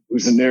 JC,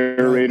 who's a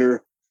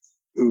narrator,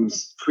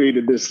 who's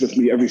created this with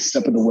me every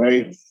step of the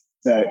way,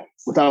 that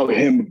without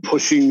him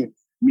pushing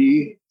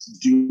me to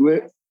do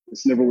it,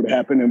 this never would have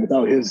happened. And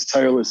without his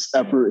tireless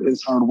effort,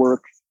 his hard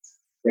work,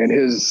 and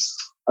I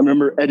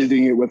remember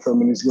editing it with him,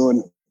 and he's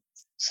going,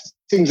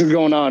 things are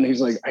going on.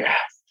 He's like,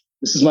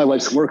 this is my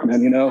life's work,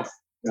 man, you know?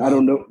 I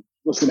don't know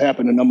what's going to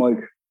happen. And I'm like,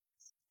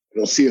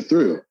 they'll see it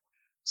through.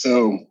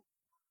 So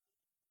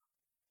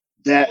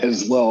that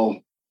as well,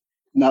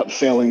 not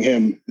failing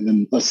him and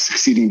then us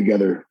succeeding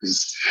together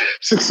is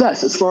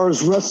success. As far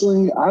as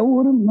wrestling, I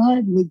wouldn't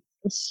mind. Like,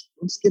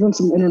 let's get on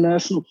some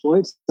international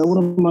flights. I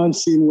wouldn't mind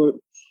seeing what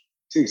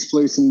takes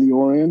place in the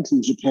Orient,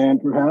 in Japan,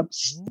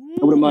 perhaps.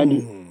 I wouldn't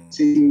mind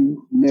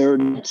taking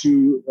narrative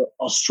to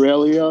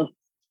Australia.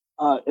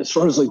 As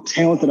far as like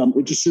talent that I'm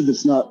interested,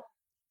 it's not.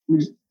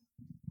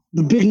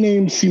 The big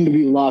names seem to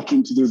be locked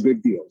into their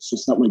big deals. So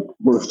it's not like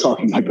worth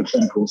talking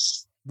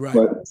hypotheticals. Right.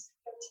 But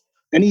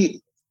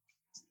any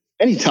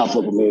top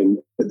level name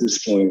at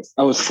this point.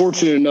 I was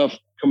fortunate enough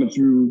coming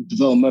through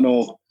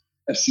developmental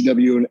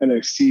FCW and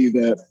NXT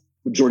that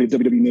majority of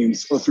WWE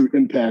names are through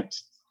Impact.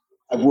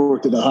 I've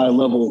worked at a high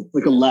level,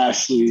 like a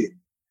Lashley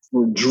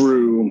or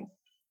Drew. I've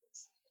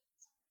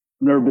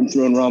never been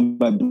thrown around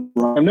by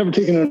Brian. I've never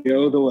taken an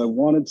AO, though I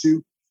wanted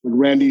to. Like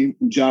Randy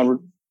and John were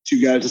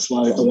two guys. That's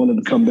why I wanted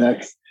to come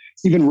back.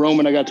 Even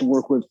Roman, I got to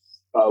work with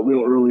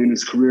real early in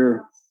his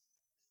career.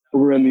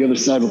 Over on the other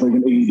side with like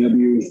an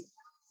AEW.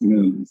 You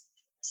know,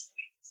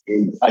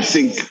 and I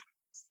think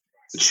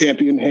the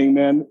champion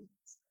Hangman,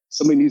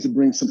 somebody needs to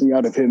bring something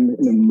out of him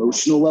in an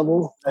emotional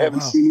level. I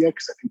haven't seen yet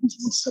because I think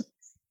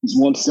he's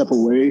one step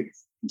away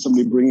from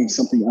somebody bringing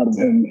something out of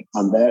him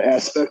on that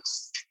aspect.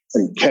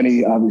 And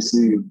Kenny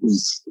obviously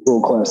is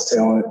world-class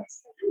talent.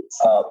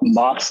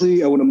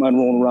 Moxley, I wouldn't mind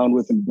rolling around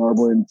with in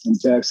Barbara and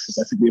Syntax because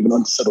I think we have an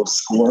unsettled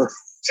score.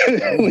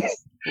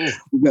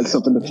 We've got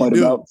something to fight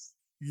about.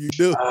 You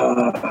do.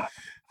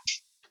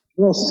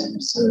 What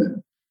else? I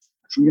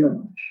forget.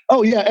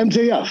 Oh yeah,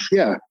 MJF.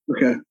 Yeah,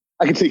 okay.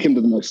 I can take him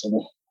to the next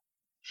level.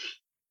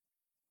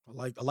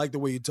 I like the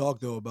way you talk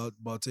though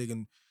about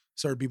taking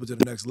certain people to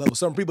the next level.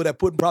 Some people that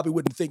probably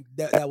wouldn't think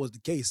that was the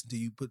case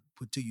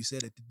until you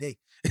said it today.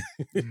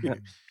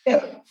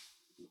 Yeah.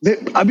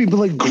 I mean, but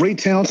like great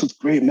talents with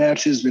great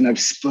matches. And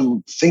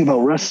think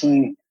about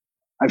wrestling.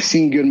 I've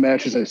seen good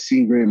matches. I've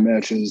seen great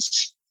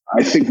matches.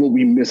 I think what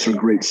we miss are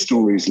great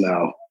stories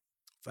now.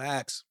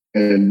 Facts.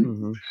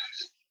 And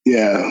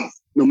yeah,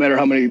 no matter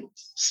how many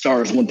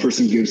stars one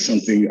person gives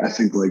something, I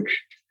think like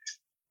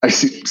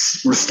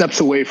we're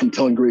steps away from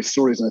telling great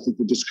stories. And I think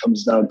it just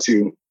comes down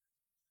to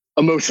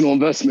emotional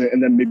investment.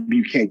 And then maybe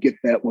you can't get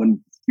that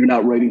when you're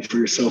not writing for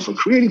yourself or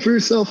creating for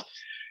yourself.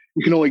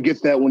 You can only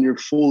get that when you're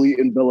fully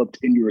enveloped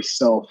in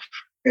yourself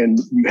and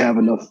you have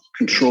enough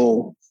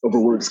control over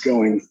where it's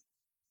going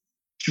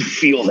to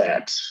feel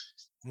that.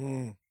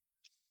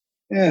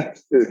 Yeah.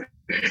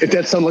 If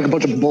that sounded like a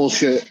bunch of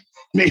bullshit,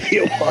 maybe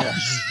it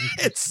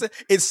was.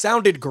 It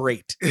sounded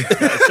great.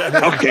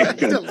 Okay,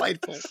 good.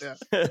 Delightful. Yeah.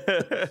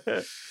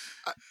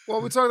 Well,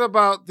 we talked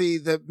about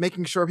the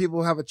making sure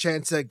people have a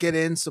chance to get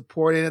in,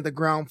 support in at the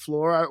ground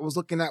floor. I was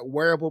looking at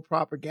wearable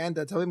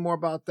propaganda. Tell me more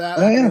about that.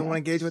 Oh, yeah. I want to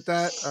engage with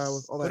that.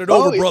 With all that. Put it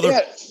over, brother.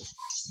 Yeah.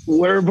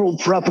 Wearable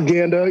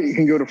propaganda. You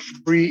can go to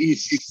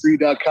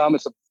freeec3.com.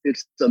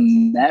 It's a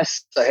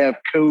mess. I have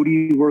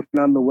Cody working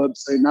on the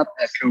website. Not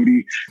that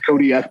Cody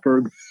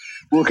Ekberg,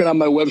 working on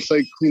my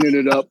website, cleaning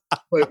it up.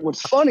 But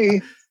what's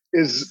funny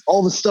is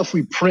all the stuff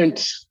we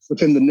print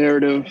within the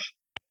narrative,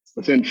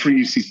 within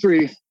Free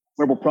EC3,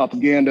 wearable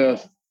propaganda,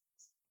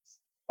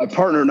 my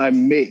partner and I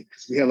make.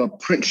 We have a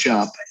print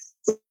shop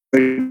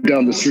right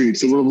down the street.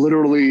 So we're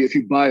literally, if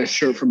you buy a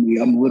shirt from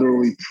me, I'm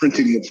literally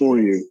printing it for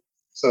you.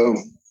 So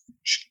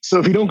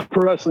if you don't go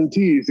for wrestling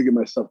tees to get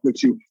my stuff, go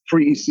to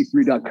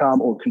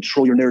freeec3.com or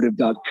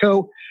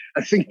controlyournarrative.co.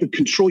 I think the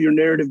Control Your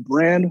Narrative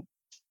brand,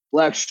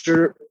 black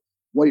shirt,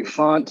 white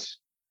font,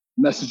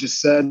 message is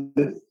said.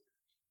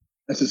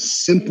 That's a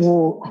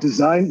simple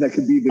design that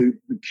could be the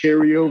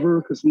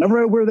carryover. Because whenever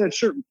I wear that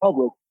shirt in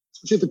public,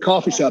 especially at the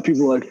coffee shop,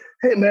 people are like,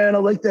 hey man, I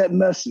like that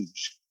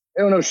message.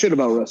 They don't know shit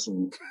about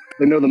wrestling.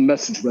 They know the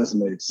message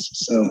resonates.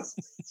 So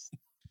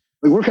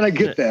like, where can I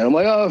get that? I'm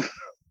like, oh,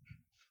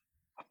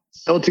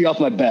 tell it to you off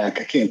my back.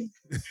 I can't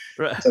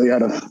tell you how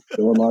to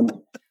fill them on.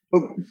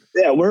 But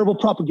yeah, wearable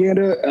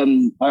propaganda.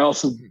 I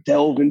also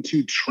delve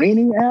into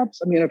training apps.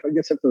 I mean, if I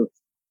guess I have to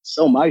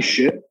sell my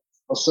shit,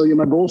 I'll sell you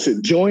my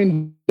bullshit.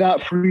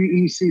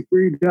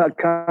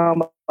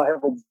 Join.freeec3.com. I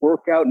have a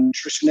workout and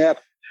nutrition app.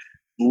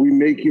 We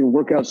make your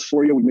workouts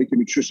for you. We make your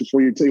nutrition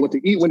for you. Tell you what to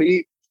eat, when to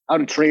eat, how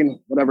to train,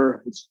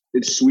 whatever.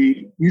 It's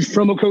sweet. Use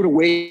promo code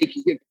AWAKE.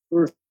 You get the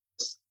first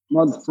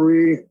month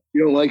free.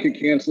 You don't like it,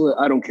 cancel it.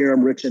 I don't care.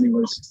 I'm rich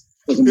anyways.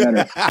 Doesn't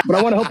matter. But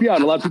I want to help you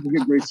out. A lot of people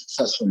get great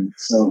success from it.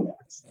 So,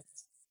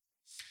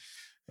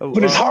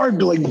 but it's hard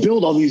to like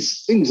build all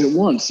these things at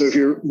once. So if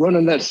you're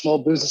running that small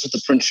business with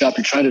the print shop,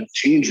 you're trying to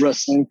change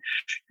wrestling,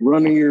 you're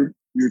running your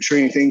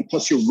training thing,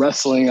 plus you're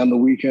wrestling on the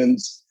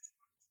weekends.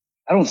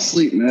 I don't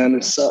sleep, man.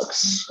 It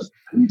sucks.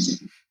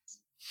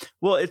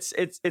 Well, it's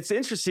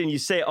interesting you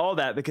say all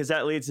that, because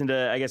that leads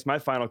into, I guess, my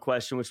final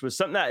question, which was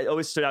something that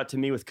always stood out to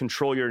me with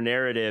Control Your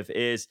Narrative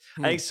is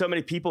I think so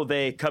many people,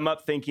 they come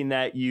up thinking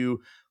that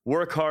you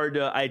work hard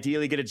to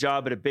ideally get a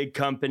job at a big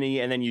company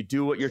and then you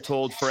do what you're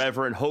told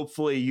forever and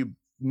hopefully you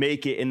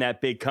make it in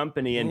that big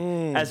company.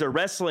 And as a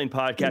wrestling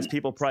podcast,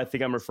 people probably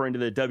think I'm referring to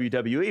the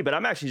WWE, but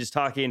I'm actually just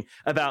talking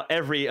about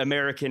every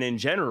American in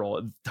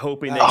general,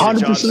 hoping they get a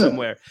job 100%.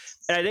 somewhere.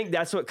 And I think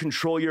that's what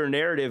Control Your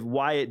Narrative,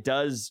 why it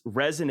does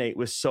resonate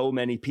with so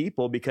many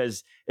people,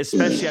 because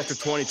especially after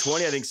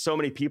 2020, I think so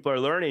many people are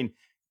learning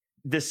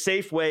the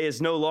safe way is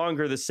no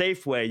longer the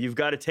safe way. You've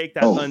got to take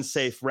that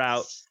unsafe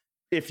route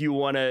if you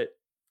want to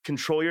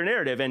control your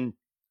narrative. And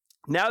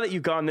now that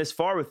you've gone this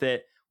far with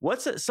it,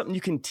 what's something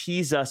you can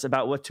tease us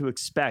about what to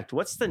expect?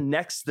 What's the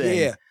next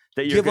thing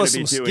that you're going to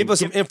be doing? Give us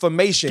some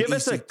information. Give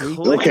us a EC3.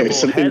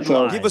 clickable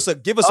headline. Give us a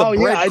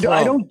breadcrumb.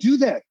 I don't do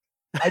that.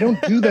 I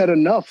don't do that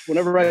enough.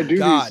 Whenever I do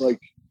these, like,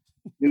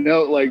 you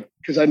know, like,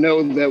 because I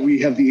know that we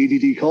have the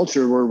ADD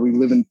culture where we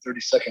live in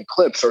 30-second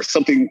clips or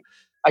something.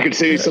 I could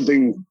say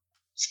something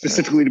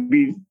specifically to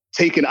be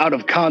taken out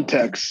of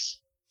context.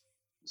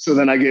 So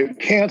then I get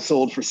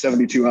canceled for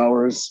 72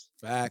 hours.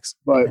 Facts.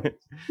 But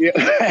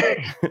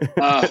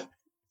yeah.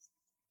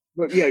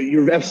 But yeah,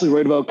 you're absolutely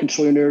right about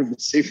controlling your narrative.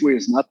 The safe way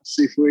is not the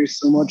safe way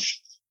so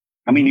much.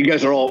 I mean, you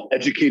guys are all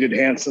educated,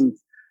 handsome,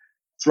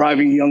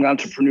 thriving young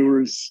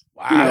entrepreneurs.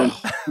 Wow.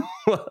 You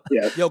know,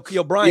 yeah.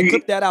 Yo, Brian,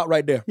 clip that out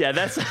right there. Yeah,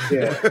 that's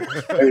yeah.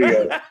 There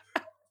you go.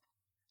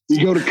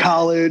 You go to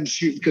college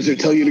because they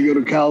tell you to go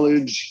to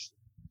college.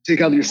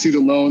 Take out your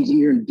student loans, and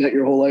you're in debt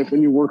your whole life,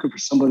 and you're working for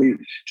somebody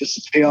just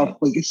to pay off.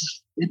 Like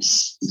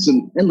it's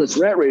an endless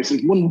rat race.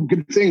 And one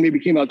good thing maybe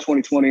came out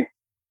 2020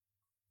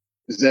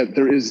 is that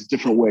there is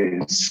different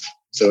ways.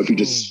 So if you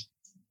just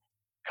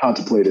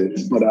contemplate it,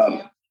 but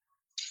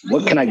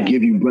what can I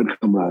give you,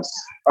 breadcrumb Ross?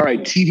 All right,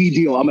 TV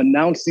deal. I'm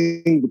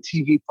announcing the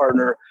TV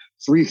partner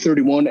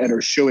 331 at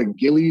our show at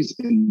Gillies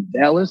in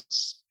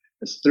Dallas.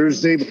 It's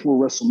Thursday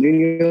before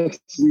WrestleMania.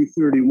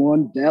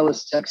 331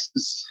 Dallas,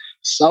 Texas.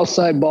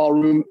 Southside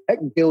Ballroom at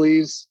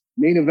Gillies.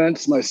 Main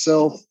events,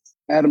 myself,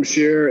 Adam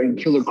Scherr, and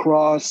Killer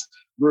Cross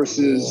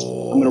versus,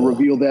 I'm going to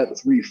reveal that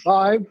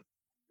 3-5.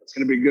 That's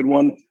going to be a good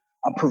one.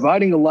 I'm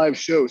providing a live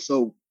show.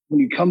 So when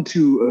you come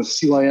to a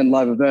CYN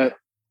live event,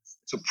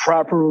 it's a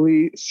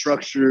properly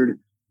structured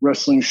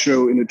wrestling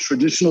show in a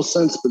traditional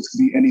sense, but it's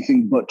going to be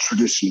anything but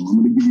traditional. I'm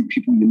going to give you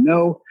people you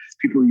know,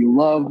 people you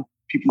love,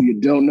 people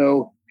you don't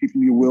know,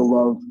 people you will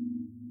love.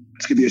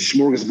 It's going to be a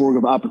smorgasbord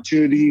of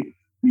opportunity.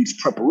 Needs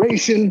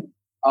preparation.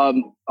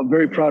 I'm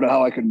very proud of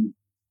how I can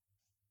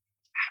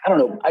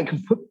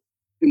put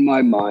in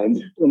my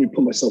mind, let me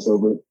put myself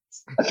over.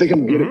 I think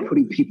I'm good at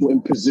putting people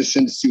in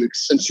positions to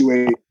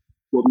accentuate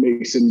what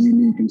makes them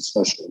unique and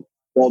special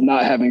while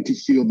not having to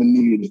feel the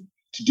need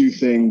to do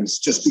things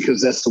just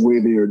because that's the way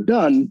they are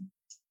done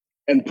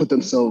and put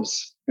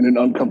themselves in an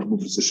uncomfortable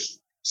position.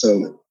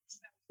 So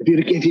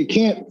if you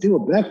can't do a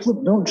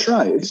backflip, don't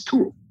try. It's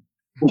cool.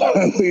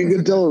 You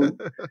can tell them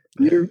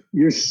you're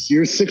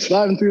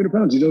 6'5" and 300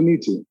 pounds. You don't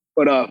need to.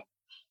 But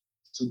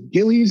so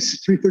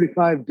Gillies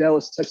 335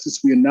 Dallas, Texas.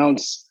 We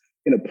announced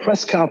in a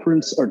press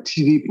conference our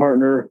TV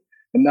partner,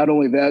 and not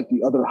only that,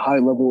 the other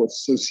high-level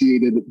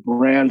associated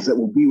brands that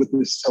will be with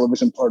this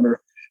television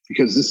partner,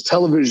 because this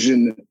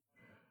television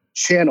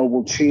channel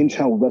will change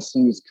how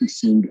wrestling is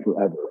consumed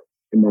forever,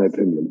 in my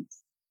opinion.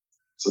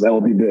 So that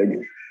will be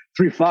big.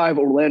 3-5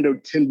 Orlando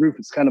Tin Roof.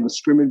 It's kind of a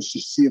scrimmage to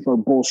see if our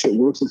bullshit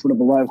works in front of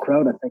a live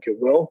crowd. I think it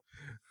will.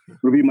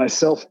 It'll be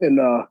myself and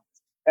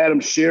Adam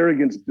Scherr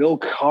against Bill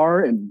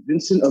Carr and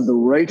Vincent of the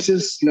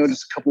Righteous. You know,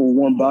 just a couple of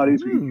warm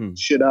bodies we can get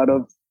shit out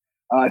of.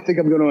 I think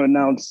I'm going to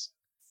announce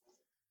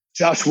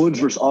Josh Woods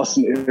versus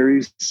Austin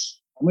Aries.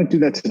 I might do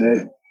that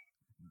today.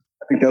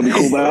 I think that'll be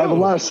cool. But I have a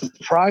lot of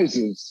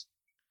surprises.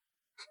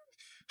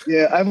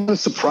 Yeah, I have a lot of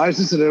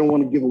surprises that I don't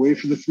want to give away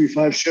for the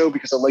 3-5 show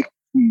because I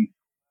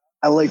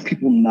like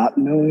people not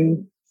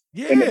knowing.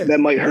 Yeah, and that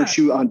might hurt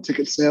you on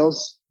ticket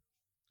sales.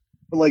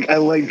 But I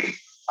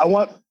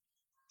want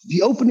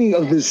the opening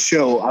of this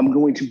show. I'm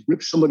going to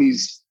rip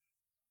somebody's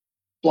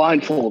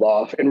blindfold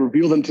off and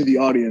reveal them to the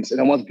audience. And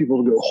I want the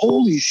people to go,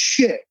 holy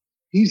shit,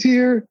 he's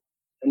here.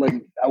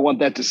 And I want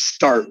that to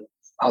start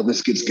how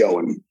this gets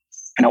going.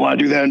 And I want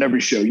to do that in every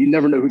show. You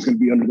never know who's going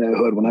to be under that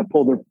hood. When I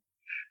pull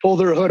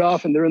their hood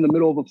off and they're in the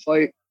middle of a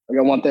fight,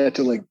 I want that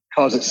to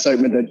cause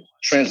excitement that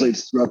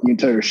translates throughout the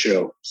entire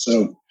show.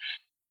 So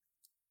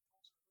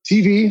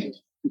TV,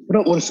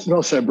 what else should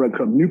I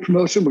breadcrumb? New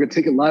promotion. We're going to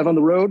take it live on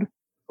the road.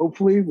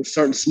 Hopefully we're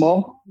starting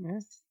small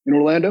in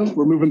Orlando.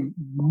 We're moving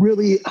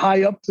really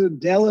high up to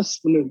Dallas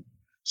from a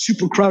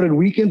super crowded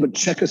weekend, but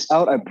check us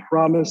out. I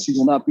promise you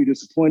will not be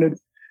disappointed.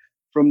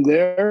 From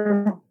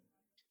there,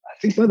 I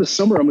think by the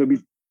summer, I'm going to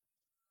be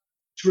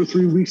 2 or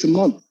 3 weeks a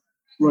month,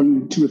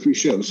 running 2 or 3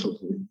 shows,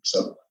 hopefully.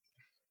 So.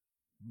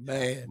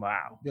 Man,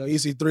 wow. Yo,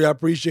 EC3, I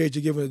appreciate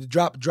you giving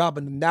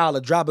dropping the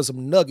knowledge, dropping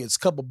some nuggets,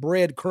 couple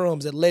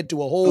breadcrumbs that led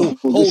to a whole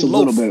loaf.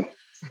 Little bit.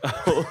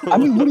 I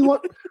mean, what do you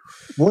want?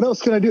 What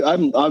else can I do?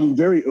 I'm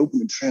very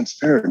open and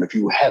transparent. If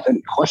you have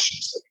any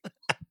questions.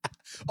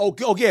 Oh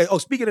yeah. Oh,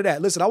 speaking of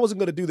that, listen, I wasn't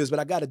going to do this, but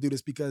I got to do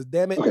this because,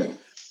 damn it,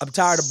 I'm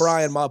tired of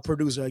Brian, my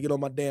producer. I get on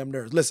my damn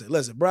nerves. Listen,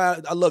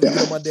 Brian, I love you.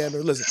 Get on my damn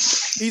nerves. Listen,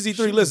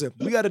 EC3, listen,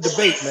 we got a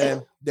debate,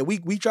 man, that we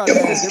try to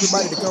ask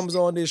everybody that comes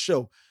on this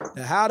show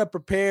now how to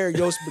prepare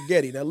your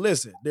spaghetti. Now,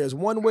 listen, there's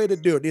one way to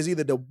do it. There's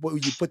either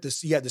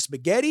you have the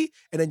spaghetti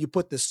and then you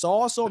put the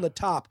sauce on the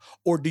top,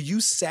 or do you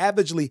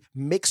savagely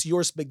mix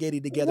your spaghetti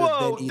together?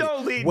 Whoa, then eat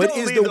don't it? lead, What don't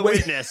is lead the the way?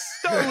 witness.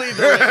 Don't lead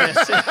the witness.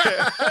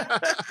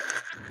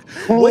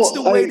 What's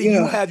the way that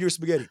you have your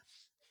spaghetti?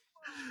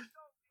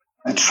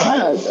 I try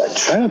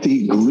not to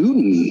eat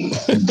gluten,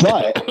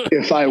 but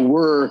if I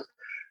were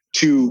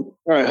to,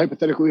 all right,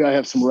 hypothetically, I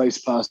have some rice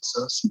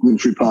pasta, some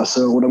gluten-free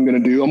pasta. What I'm going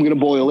to do, I'm going to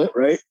boil it,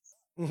 right?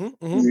 I'm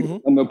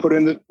going to put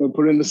in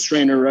the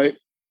strainer, right?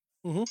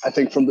 I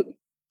think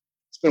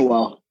it's been a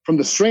while. From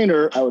the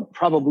strainer, I would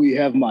probably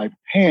have my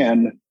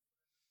pan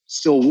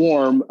still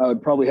warm. I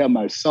would probably have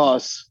my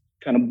sauce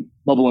kind of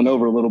bubbling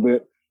over a little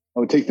bit. I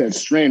would take that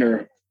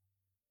strainer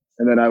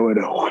and then I would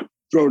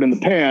throw it in the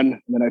pan,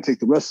 and then I take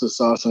the rest of the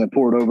sauce and I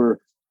pour it over,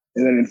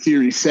 and then in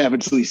theory,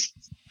 savagely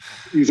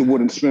use a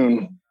wooden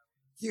spoon.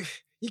 You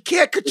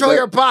can't control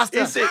your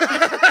pasta.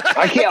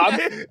 I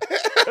can't.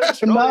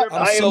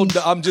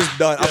 I'm just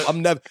done.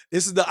 I'm never.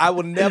 I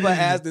will never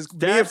ask this.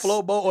 Me and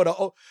Flobo or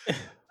the.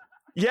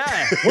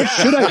 Yeah. What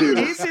should I do?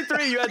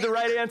 EC3, you had the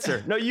right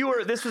answer. No,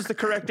 this was the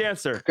correct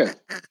answer. Okay.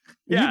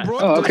 Yeah. You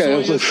brought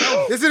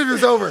this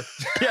interview's over.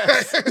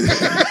 Yes.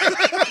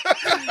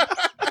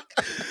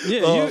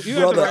 Yeah, you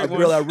brother,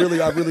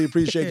 right I really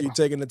appreciate you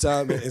taking the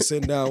time and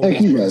sitting down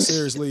with us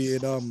seriously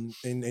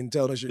and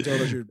telling us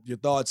your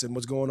thoughts and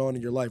what's going on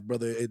in your life,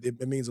 brother.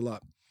 It means a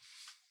lot.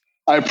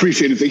 I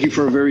appreciate it. Thank you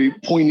for a very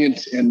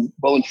poignant and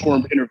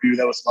well-informed interview.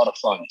 That was a lot of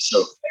fun.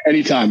 So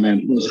anytime,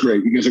 man. It was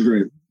great. You guys are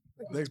great.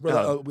 Thanks,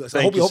 brother.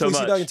 Thank you so hopefully much.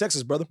 see you down in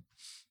Texas, brother.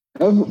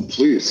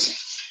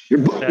 Please.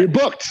 You're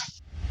booked.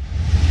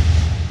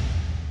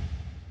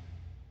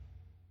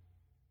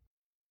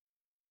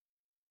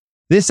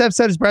 This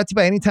episode is brought to you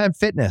by Anytime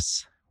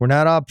Fitness. We're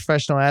not all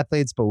professional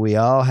athletes, but we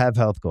all have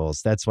health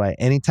goals. That's why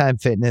Anytime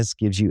Fitness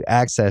gives you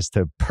access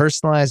to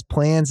personalized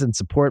plans and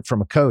support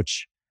from a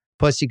coach.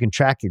 Plus, you can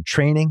track your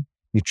training,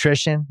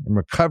 nutrition, and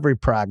recovery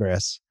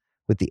progress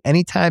with the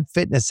Anytime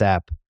Fitness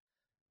app,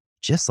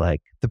 just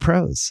like the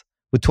pros.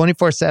 With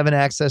 24/7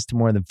 access to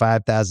more than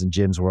 5,000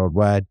 gyms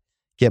worldwide,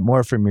 get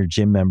more from your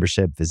gym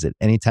membership. Visit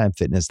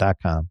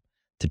anytimefitness.com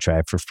to try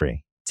it for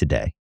free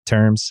today.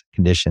 Terms,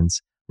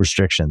 conditions,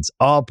 restrictions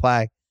all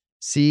apply.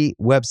 See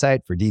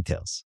website for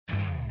details.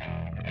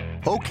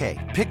 Okay,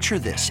 picture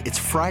this. It's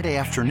Friday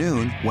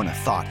afternoon when a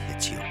thought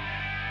hits you.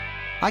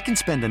 I can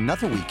spend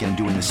another weekend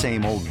doing the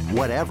same old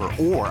whatever,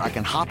 or I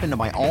can hop into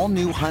my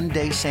all-new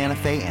Hyundai Santa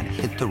Fe and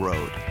hit the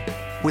road.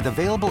 With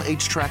available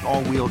H-Track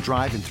all-wheel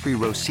drive and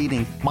 3-row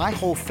seating, my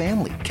whole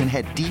family can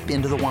head deep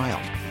into the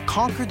wild.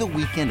 Conquer the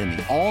weekend in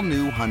the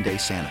all-new Hyundai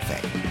Santa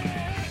Fe.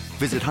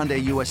 Visit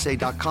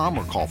HyundaiUSA.com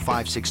or call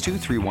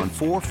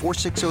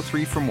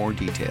 562-314-4603 for more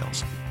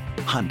details.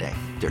 Hyundai,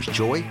 there's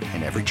joy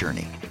in every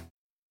journey.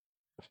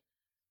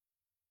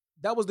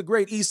 That was the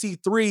great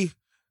EC3.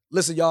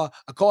 Listen, y'all,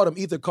 I called him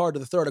Ether Carter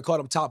III. I called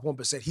him top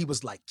 1%. He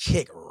was like,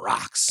 kick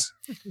rocks.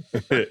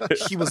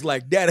 He was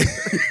like, Daddy.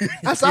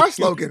 That's our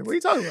slogan. What are you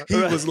talking about? He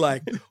was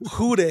like,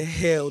 who the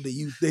hell do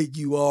you think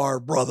you are,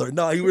 brother?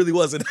 No, he really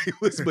wasn't.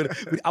 But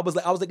I was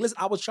like, listen,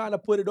 I was trying to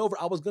put it over.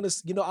 I was gonna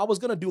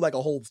do like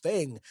a whole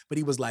thing, but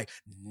he was like,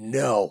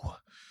 no.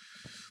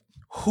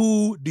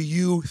 Who do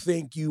you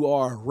think you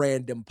are,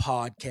 random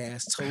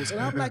podcast host?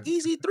 And I'm like,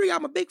 EC3,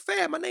 I'm a big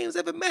fan. My name's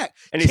Evan Mack.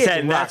 And he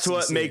said, that's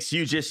what makes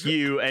you just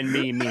you and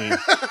me.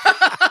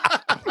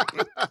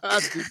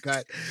 That's a good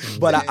cut.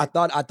 But I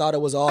thought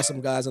it was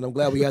awesome, guys, and I'm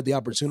glad we had the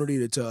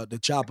opportunity to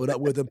chop it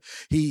up with him.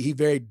 He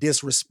very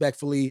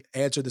disrespectfully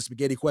answered the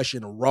spaghetti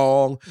question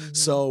wrong.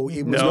 So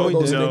it was one of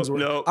those things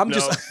where I'm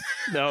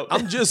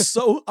just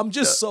so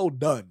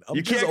done.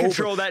 You can't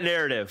control that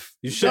narrative.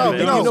 You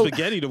shouldn't eat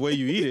spaghetti the way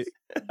you eat it.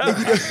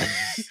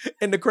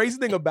 And the crazy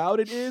thing about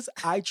it is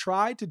I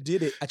tried to do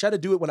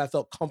it when I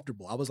felt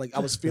comfortable. I was like,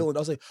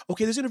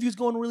 okay, this interview's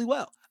going really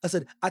well. I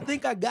said, I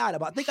think I got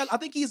him. I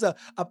think he's a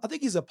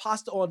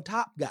pasta on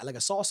top guy, like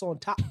a sauce on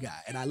top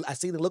guy. And I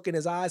seen the look in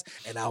his eyes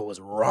and I was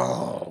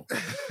wrong.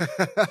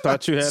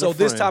 Thought you had so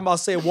this time I'll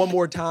say it one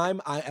more time.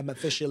 I am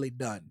officially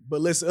done. But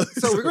listen.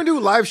 So we're going to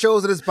do live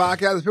shows of this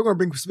podcast. People are going to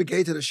bring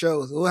spaghetti to the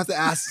shows. We'll have to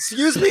ask,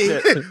 excuse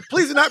me,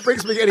 please do not bring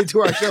spaghetti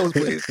to our shows,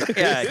 please.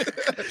 Yeah.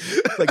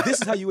 Like,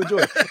 this is how you enjoy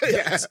it.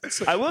 Yes.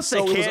 I will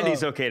say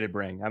candy's okay to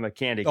bring. I'm a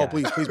candy guy. Oh,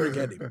 please bring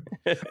candy.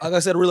 Like I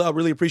said, I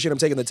really appreciate him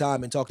taking the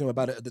time and talking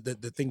about it,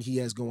 the thing he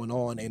has going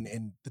on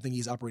and the thing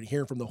he's operating,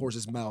 hearing from the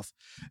horse's mouth.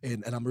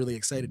 And I'm really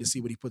excited to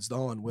see what he puts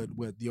on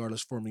with the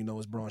artist formerly known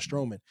as Braun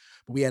Strowman.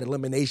 But we had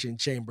Elimination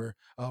Chamber,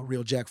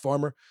 Real Jack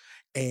Farmer.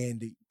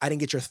 And I didn't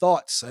get your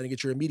thoughts. I didn't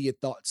get your immediate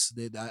thoughts.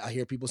 That I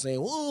hear people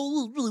saying,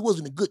 "Well, it really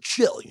wasn't a good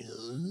show."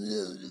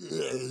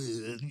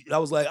 I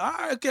was like, "All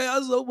right, okay." I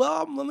was like,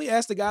 "Well, let me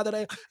ask the guy that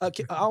I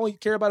only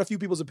care about a few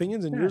people's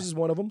opinions, and yours is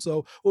one of them."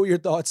 So, what were your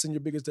thoughts and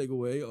your biggest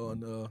takeaway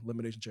on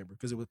Elimination Chamber?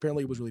 Because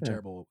apparently it was really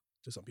terrible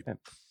to some people.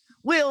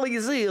 Willie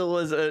Zeal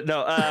was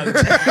no.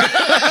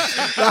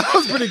 That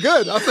was pretty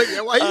good. I was like,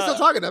 why are you still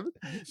talking, Evan?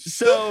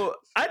 So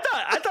I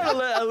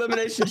thought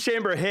Elimination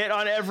Chamber hit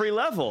on every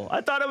level.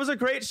 I thought it was a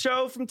great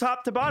show from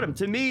top to bottom.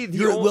 To me,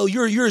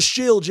 you're a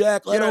shill,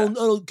 Jack. Yeah,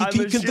 Can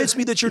you convince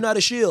me that you're not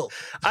a shill?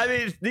 I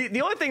mean,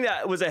 the only thing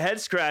that was a head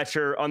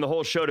scratcher on the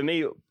whole show to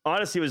me,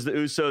 honestly, was the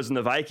Usos and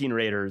the Viking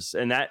Raiders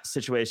in that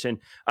situation.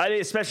 I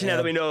mean, especially now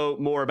that we know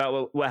more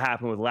about what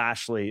happened with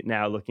Lashley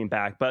now looking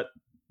back. But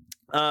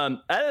other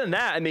than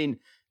that, I mean,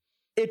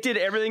 it did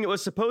everything it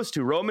was supposed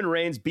to. Roman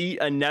Reigns beat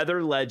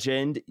another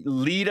legend.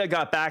 Lita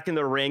got back in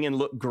the ring and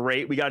looked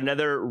great. We got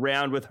another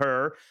round with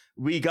her.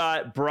 We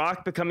got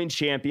Brock becoming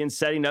champion,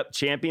 setting up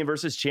champion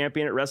versus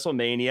champion at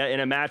WrestleMania in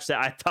a match that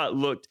I thought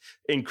looked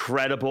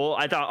incredible.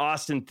 I thought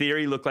Austin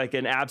Theory looked like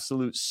an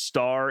absolute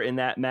star in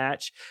that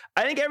match.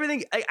 I think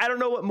everything, I don't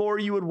know what more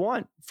you would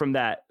want from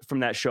that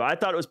show. I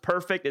thought it was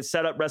perfect. It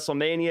set up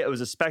WrestleMania. It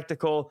was a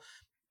spectacle.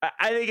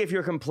 I think if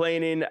you're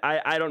complaining,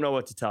 I don't know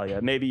what to tell you.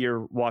 Maybe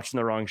you're watching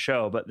the wrong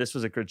show, but this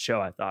was a good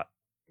show, I thought.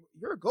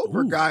 You're a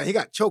Goldberg guy. He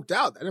got choked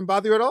out. That didn't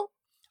bother you at all?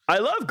 I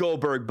love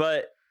Goldberg,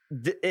 but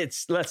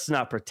let's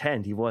not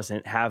pretend he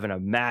wasn't having a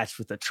match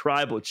with the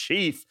tribal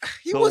chief.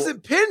 He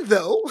wasn't pinned,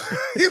 though.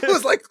 He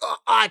was like,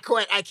 I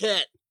quit. I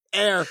can't.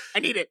 Air. I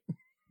need it.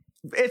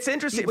 It's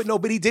interesting.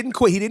 But he didn't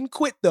quit. He didn't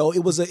quit, though.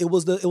 It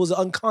was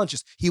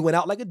unconscious. He went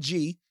out like a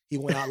G.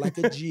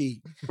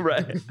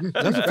 Right.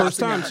 That's the first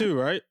time, too,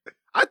 right?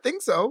 I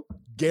think so.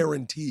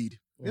 Guaranteed.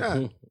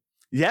 Yeah.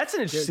 Yeah, that's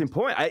an interesting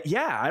point. I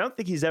don't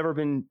think he's ever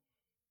been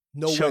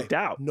choked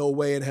out. No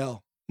way in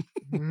hell.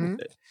 Mm-hmm.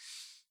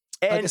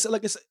 And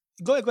like I said,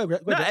 go ahead.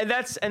 No, and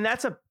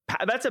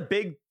that's a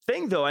big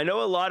thing, though. I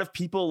know a lot of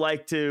people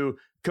like to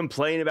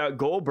complain about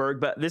Goldberg,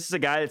 but this is a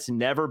guy that's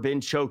never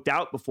been choked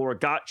out before,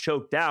 got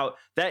choked out.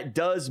 That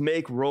does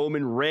make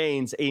Roman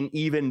Reigns an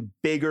even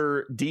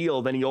bigger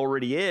deal than he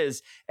already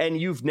is. And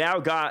you've now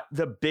got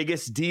the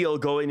biggest deal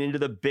going into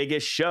the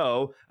biggest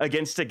show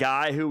against a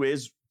guy who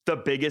is the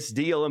biggest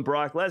deal in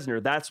Brock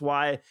Lesnar. That's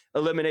why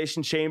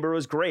Elimination Chamber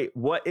was great.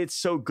 What it's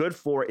so good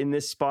for in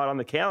this spot on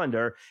the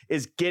calendar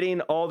is getting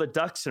all the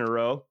ducks in a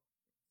row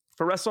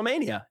for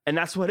WrestleMania. And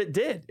that's what it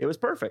did. It was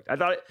perfect. I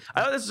thought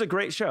this was a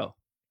great show.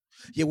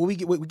 Yeah,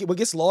 what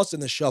gets lost in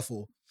the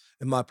shuffle,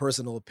 in my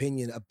personal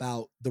opinion,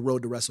 about the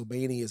road to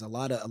WrestleMania is a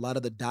lot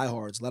of the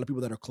diehards, a lot of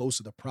people that are close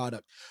to the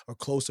product or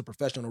close to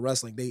professional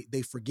wrestling.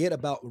 They forget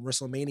about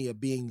WrestleMania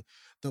being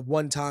the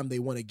one time they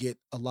want to get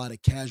a lot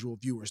of casual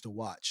viewers to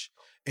watch.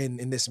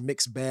 And in this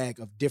mixed bag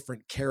of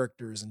different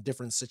characters and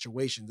different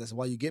situations. That's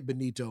why you get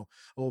Benito,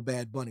 old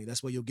Bad Bunny.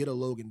 That's why you'll get a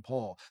Logan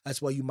Paul.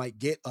 That's why you might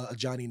get a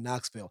Johnny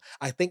Knoxville.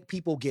 I think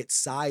people get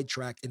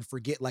sidetracked and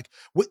forget, like,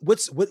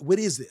 what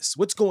is this?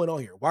 What's going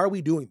on here? Why are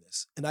we doing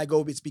this? And I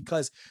go, it's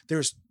because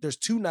there's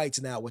 2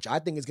 nights now, which I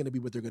think is going to be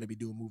what they're going to be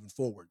doing moving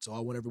forward. So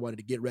I want everybody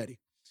to get ready.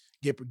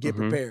 Get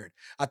prepared.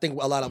 I think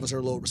a lot of us are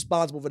a little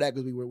responsible for that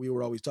because we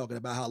were always talking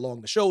about how long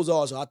the shows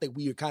are. So I think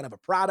we are kind of a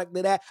product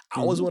of that.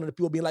 I was one of the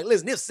people being like,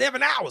 listen, it's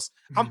 7 hours.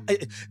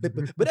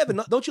 But Evan,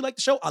 don't you like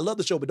the show? I love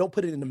the show, but don't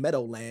put it in the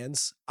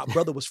Meadowlands. Our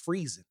brother was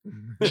freezing.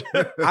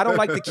 I don't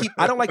like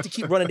to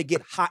keep running to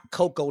get hot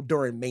cocoa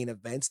during main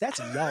events. That's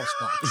a y'all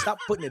spot. Stop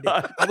putting it in.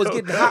 I was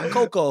getting hot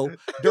cocoa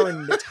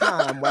during the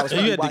time where I was.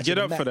 And you had to get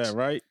up for that,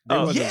 right?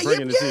 They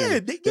didn't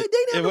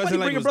have nobody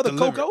bringing brother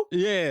cocoa.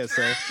 Yeah,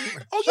 so.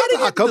 Oh yeah, they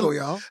hot cocoa.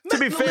 Y'all. To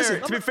be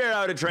fair,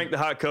 I would have drank the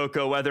hot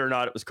cocoa whether or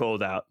not it was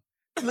cold out.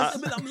 Let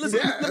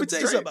me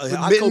tell you something.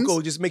 Hot cocoa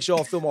just makes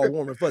y'all feel more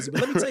warm and fuzzy. But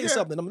let me tell you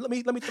something. Let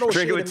me throw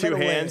drink shit it with in 2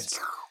 hands.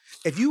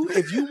 If you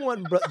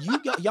want, bro,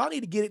 y'all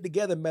need to get it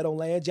together,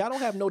 Meadowlands. Y'all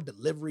don't have no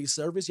delivery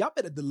service. Y'all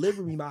better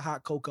deliver me my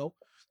hot cocoa.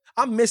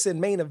 I'm missing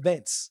main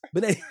events.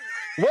 But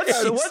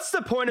what's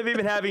the point of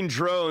even having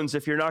drones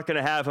if you're not going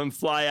to have them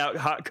fly out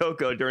hot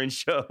cocoa during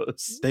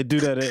shows? They do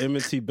that at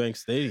M&T Bank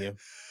Stadium.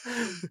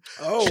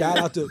 Oh, shout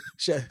out to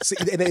see,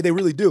 they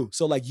really do.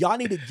 So like y'all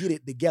need to get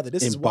it together.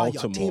 This is why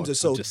your teams are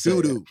so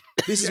doo-doo.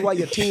 This is why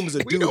your teams are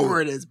doo-doo. We know where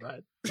it is,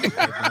 bud.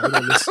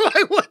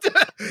 Like what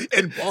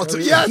in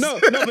Baltimore? Yes. No,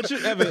 but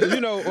Evan,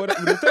 you know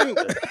the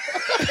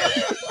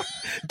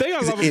thing I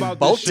love about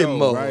this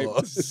show, right?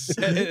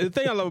 The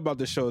thing I love about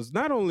this show is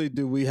not only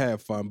do we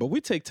have fun, but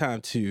we take time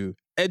to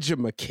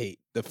educate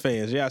the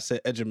fans. Yeah, I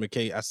said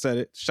educate. I said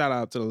it. Shout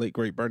out to the late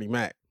great Bernie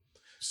Mac.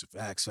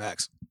 Facts.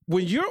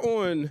 When you're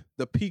on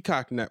the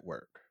Peacock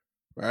network,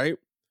 right,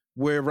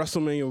 where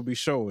WrestleMania will be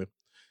showing,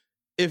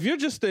 if you're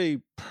just a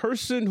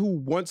person who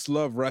once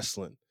loved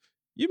wrestling,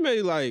 you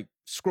may like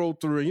scroll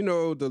through, you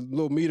know, the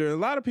little meter. And a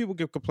lot of people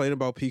can complain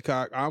about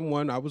Peacock. I'm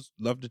one. I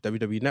loved the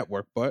WWE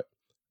network, but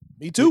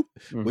me too.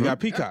 We got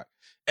Peacock.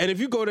 And if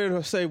you go there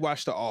to say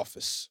watch The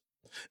Office,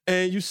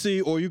 and you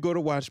see, or you go to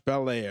watch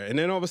Bel Air, and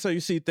then all of a sudden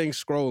you see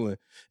things scrolling,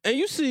 and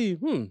you see,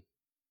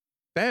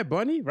 Bad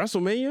Bunny,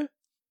 WrestleMania.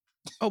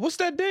 Oh, what's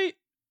that date?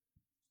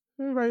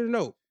 Everybody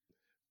know.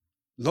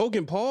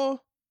 Logan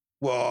Paul?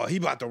 Well, he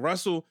about to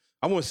wrestle.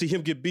 I want to see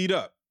him get beat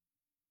up.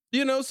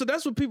 You know, so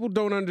that's what people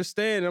don't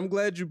understand. I'm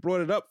glad you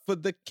brought it up for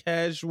the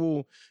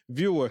casual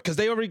viewer, because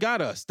they already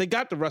got us. They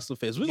got the wrestling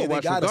fans. We're gonna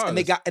watch regardless. And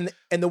they got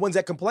and the ones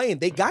that complain,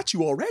 they got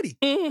you already.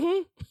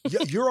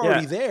 You're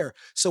already there.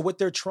 So what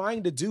they're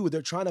trying to do,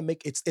 they're trying to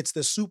make it's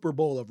the Super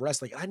Bowl of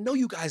wrestling. And I know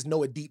you guys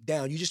know it deep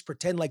down. You just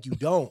pretend like you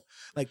don't.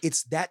 Like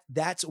it's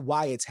that's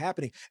why it's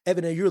happening.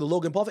 Evan, you're the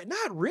Logan Paul fan.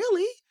 Not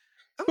really.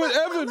 But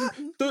Evan,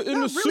 in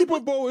the Super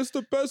Bowl, it's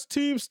the best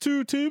teams,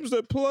 2 teams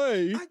that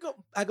play.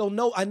 I go,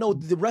 no, I know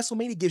the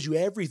WrestleMania gives you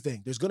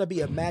everything. There's going to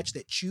be a match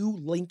that you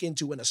link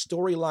into and a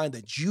storyline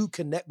that you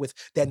connect with.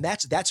 Then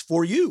that's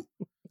for you.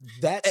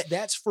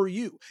 That's for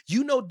you.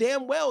 You know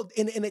damn well,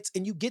 and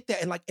you get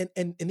that,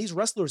 and these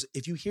wrestlers,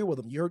 if you hear with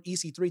them, you heard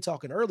EC3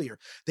 talking earlier.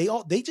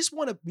 They just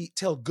want to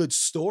tell good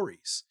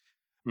stories.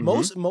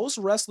 Most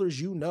wrestlers,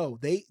 you know,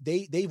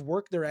 they've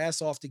worked their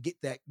ass off to get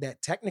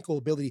that technical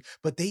ability,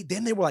 but they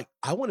were like,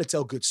 I want to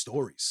tell good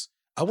stories.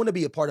 I want to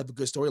be a part of a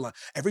good storyline.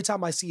 Every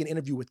time I see an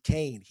interview with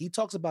Kane, he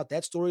talks about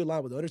that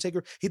storyline with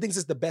Undertaker. He thinks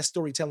it's the best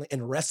storytelling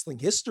in wrestling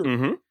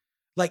history.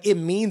 Like it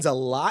means a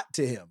lot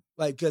to him.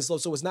 Like, because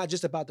so it's not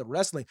just about the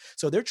wrestling.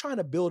 So they're trying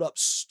to build up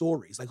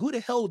stories. Like, who the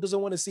hell doesn't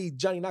want to see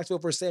Johnny Knoxville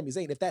versus Sami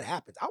Zayn? If that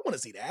happens, I want to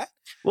see that.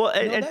 Well,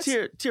 and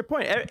to your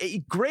point,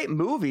 great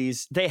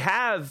movies, they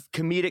have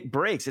comedic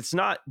breaks. It's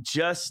not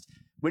just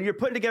when you're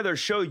putting together a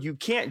show, you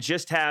can't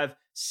just have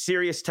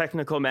serious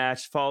technical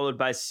match followed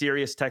by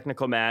serious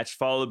technical match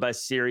followed by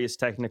serious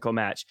technical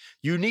match.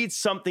 You need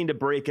something to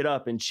break it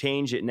up and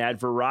change it and add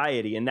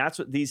variety. And that's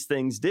what these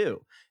things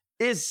do.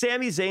 Is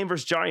Sami Zayn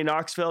versus Johnny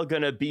Knoxville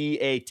going to be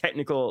a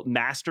technical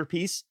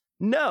masterpiece?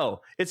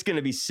 No, it's going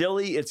to be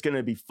silly. It's going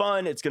to be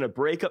fun. It's going to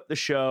break up the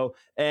show,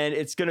 and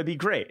it's going to be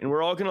great. And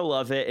we're all going to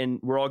love it, and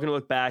we're all going to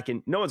look back,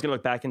 and no one's going to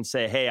look back and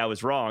say, hey, I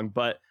was wrong,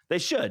 but they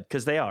should,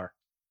 because they are.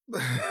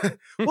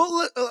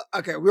 Well,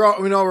 okay, we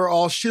know we're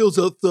all shields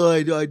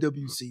outside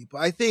IWC, but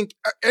I think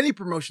any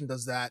promotion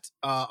does that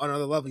on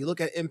another level. You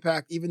look at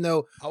Impact, even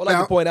though I would like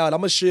to point out,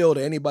 I'm a shield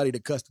to anybody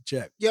that cuts the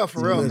check. Yeah,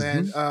 for real,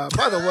 man.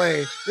 By the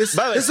way, this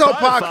whole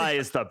podcast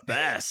is the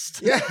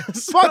best. Yeah,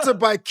 sponsored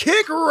by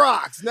Kick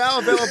Rocks, now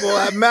available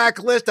at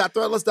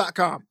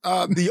maclist.threadless.com.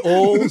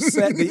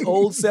 The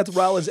old Seth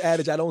Rollins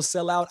adage: I don't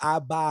sell out, I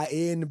buy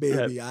in,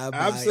 baby. I buy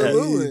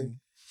absolutely. in.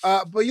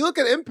 But you look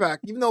at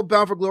Impact, even though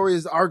Bound for Glory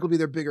is arguably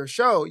their bigger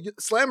show,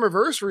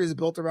 Slammiversary is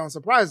built around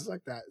surprises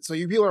like that. So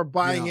you people are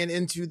buying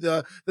into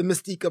the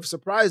mystique of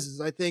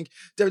surprises. I think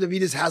WWE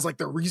just has like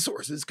the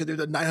resources because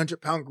they're the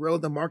 900-pound gorilla,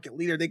 the market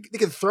leader. They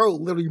can throw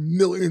literally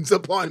millions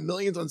upon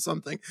millions on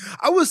something.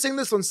 I was saying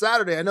this on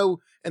Saturday. I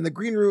know in the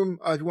green room,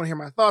 if you want to hear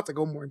my thoughts, I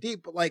go more in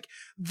deep. But like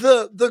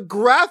the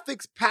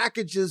graphics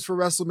packages for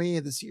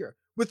WrestleMania this year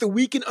with the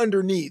weekend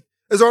underneath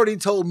has already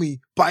told me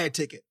buy a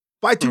ticket.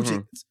 Buy 2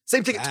 tickets.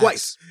 Same ticket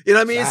twice. You know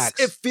what I mean?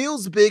 It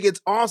feels big.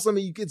 It's awesome.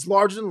 It's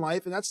larger than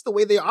life. And that's the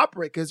way they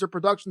operate because their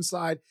production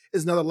side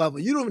is another level.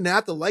 You don't even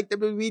have to like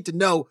WWE to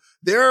know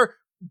their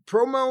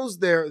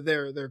promos, their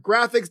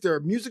graphics, their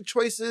music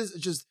choices.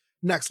 It's just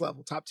next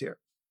level, top tier.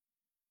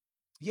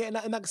 Yeah, and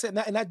like I said,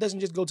 and that doesn't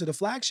just go to the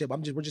flagship.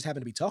 We're just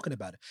happen to be talking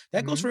about it.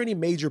 That goes for any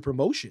major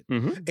promotion.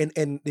 And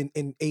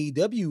in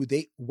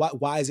AEW,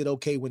 why is it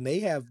okay when they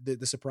have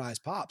the surprise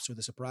pops or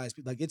the surprise,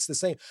 like it's the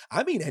same.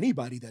 I mean,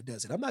 anybody that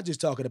does it. I'm not just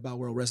talking about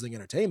World Wrestling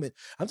Entertainment.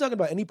 I'm talking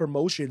about any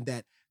promotion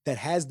that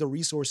has the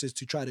resources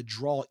to try to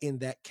draw in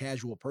that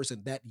casual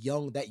person, that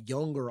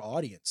younger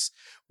audience.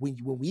 When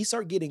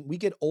we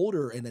get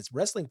older, and as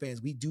wrestling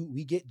fans, we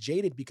get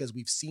jaded because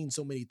we've seen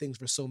so many things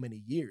for so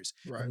many years.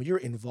 Right. And when you're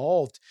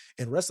involved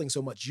in wrestling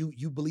so much,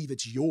 you believe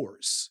it's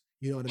yours.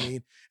 You know what I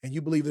mean? And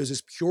you believe there's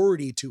this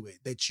purity to it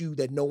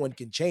that no one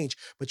can change,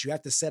 but you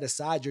have to set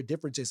aside your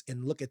differences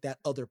and look at that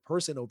other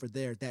person over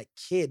there, that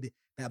kid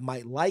that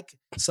might like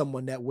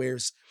someone that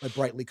wears like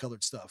brightly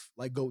colored stuff,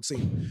 like Goat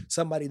Scene,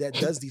 somebody that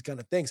does these kind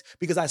of things.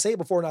 Because I say it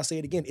before and I'll say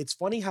it again. It's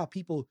funny how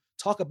people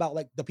talk about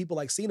like the people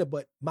like Cena,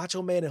 but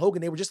Macho Man and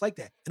Hogan, they were just like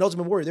that. And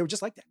Ultimate Warrior, they were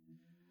just like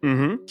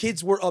that.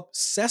 Kids were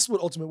obsessed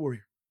with Ultimate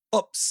Warrior.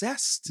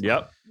 Obsessed.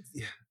 Yep.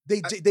 Yeah.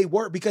 They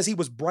were, because he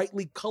was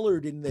brightly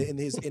colored in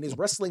his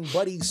wrestling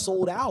buddy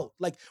sold out.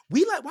 Like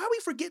why we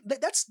forget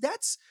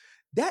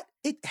that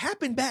it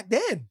happened back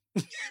then.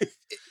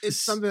 It's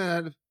something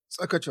that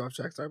I cut you off,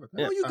 Jack. Sorry about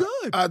that. No, you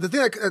good. The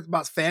thing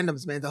about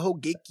fandoms, man, the whole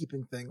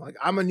gatekeeping thing. Like,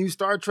 I'm a new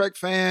Star Trek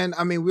fan.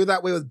 I mean, we're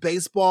that way with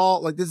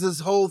baseball. Like, there's this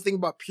whole thing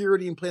about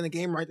purity and playing the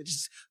game right, that's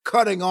just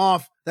cutting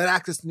off that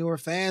access to newer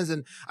fans.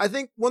 And I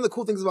think one of the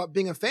cool things about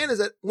being a fan is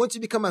that once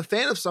you become a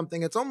fan of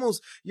something, it's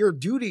almost your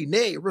duty,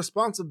 nay,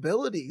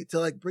 responsibility to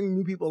like bring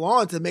new people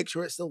on to make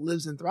sure it still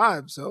lives and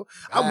thrives. So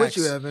I'm with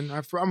you, Evan.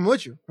 I'm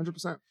with you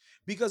 100%.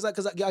 Because I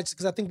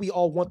think we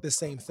all want the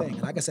same thing.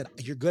 And like I said,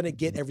 you're going to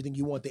get everything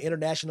you want. The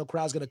international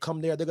crowd's going to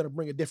come there. They're going to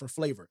bring a different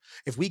flavor.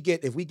 If we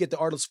get the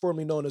artist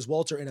formerly known as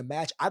Walter in a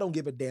match, I don't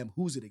give a damn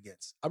who's it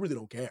against. I really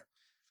don't care.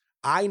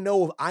 I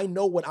know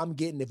what I'm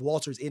getting if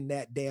Walter's in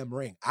that damn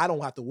ring. I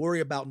don't have to worry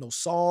about no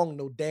song,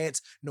 no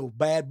dance, no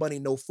Bad Bunny,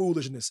 no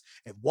foolishness.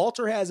 If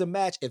Walter has a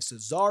match, if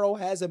Cesaro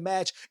has a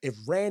match, if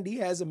Randy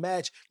has a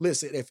match,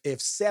 listen,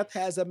 if Seth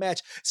has a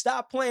match,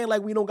 stop playing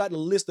like we don't got the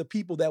list of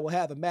people that will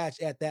have a match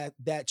at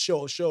that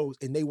show of shows,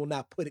 and they will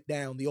not put it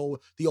down the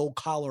old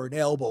collar and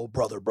elbow,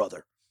 brother.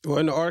 Well,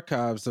 in the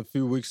archives a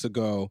few weeks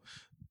ago,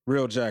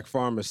 Real Jack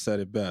Farmer said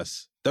it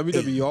best.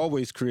 WWE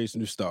always creates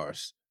new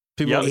stars.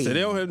 People always say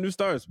they don't have new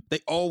stars. They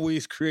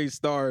always create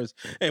stars.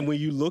 And when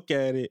you look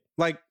at it,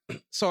 like,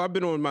 so I've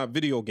been on my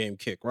video game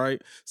kick,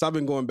 right? So I've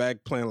been going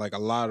back playing like a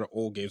lot of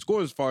old games,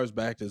 going as far as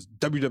back as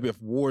WWF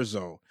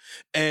Warzone.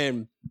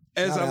 And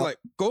as I like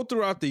go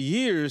throughout the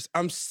years,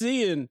 I'm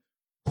seeing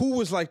who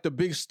was like the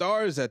big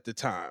stars at the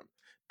time.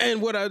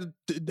 And what I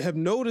have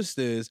noticed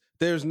is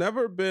there's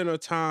never been a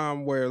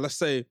time where, let's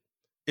say,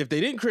 if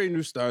they didn't create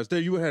new stars,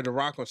 then you would have had The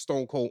Rock on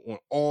Stone Cold on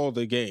all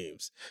the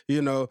games.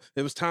 You know,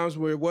 there was times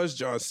where it was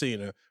John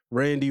Cena,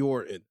 Randy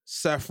Orton,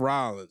 Seth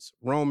Rollins,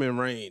 Roman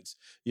Reigns.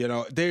 You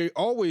know, they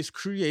always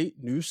create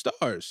new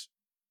stars.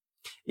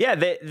 Yeah,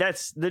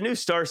 that's the new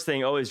stars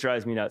thing always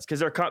drives me nuts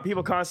because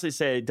people constantly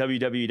say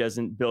WWE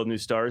doesn't build new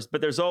stars,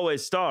 but there's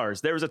always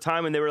stars. There was a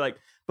time when they were like,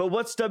 but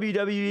what's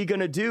WWE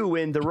going to do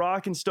when The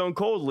Rock and Stone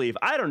Cold leave?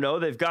 I don't know.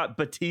 They've got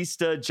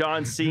Batista,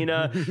 John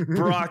Cena,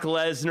 Brock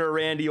Lesnar,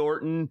 Randy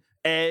Orton,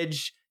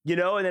 Edge, you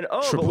know, and then,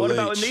 Triple but what H.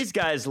 about when these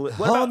guys leave?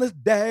 What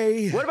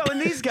about when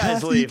these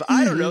guys leave?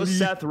 I don't know.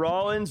 Seth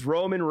Rollins,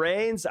 Roman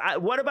Reigns.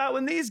 What about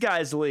when these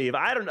guys leave?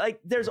 I don't like,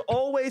 there's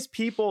always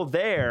people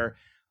there.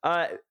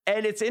 And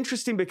it's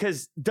interesting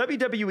because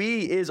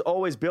WWE is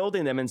always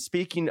building them. And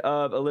speaking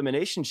of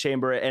Elimination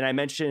Chamber, and I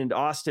mentioned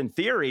Austin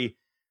Theory,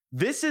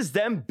 this is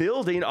them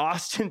building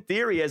Austin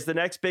Theory as the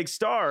next big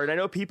star. And I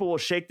know people will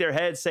shake their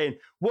heads saying,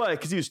 what,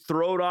 because he was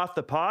thrown off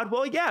the pod?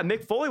 Well, yeah,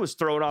 Mick Foley was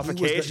thrown off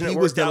occasion. It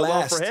worked out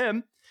well for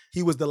him.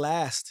 He was the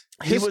last.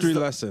 History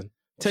lesson.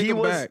 Take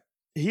him back.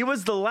 He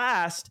was the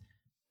last.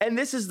 And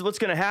this is what's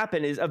going to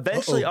happen is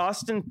eventually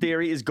Austin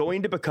Theory is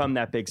going to become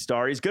that big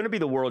star. He's going to be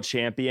the world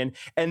champion.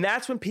 And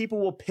that's when people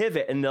will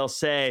pivot and they'll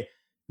say,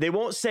 they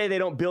won't say they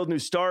don't build new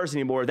stars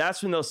anymore.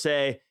 That's when they'll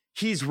say,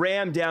 he's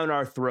rammed down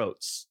our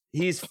throats.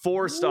 He's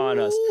forced on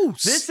us.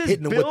 This is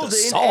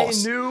building a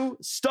new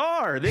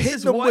star. This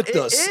is what it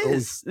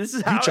is. This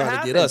is how it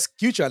happens.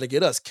 You trying to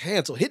get us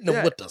canceled. Hitting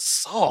them with the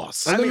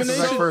sauce. I mean,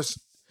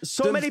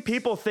 so many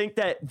people think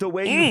that the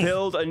way you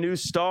build a new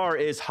star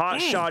is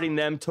hot-shotting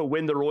them to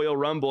win the Royal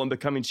Rumble and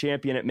becoming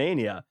champion at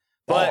Mania.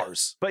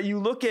 But you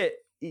look at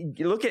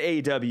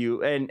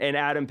AEW and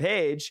Adam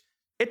Page,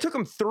 it took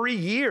them 3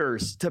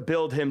 years to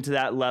build him to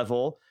that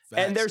level,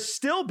 and they're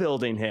still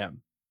building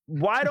him.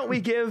 Why don't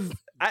we give...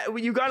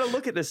 you got to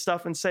look at this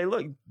stuff and say,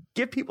 look,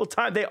 give people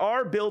time. They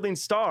are building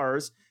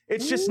stars.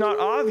 It's just not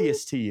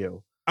obvious to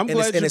you. I'm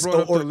glad you brought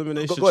up the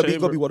Elimination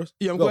Chamber.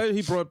 Yeah, I'm glad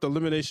he brought up the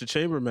Elimination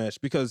Chamber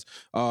match because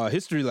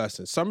history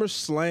lesson,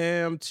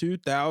 SummerSlam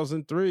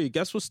 2003.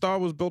 Guess what star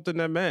was built in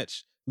that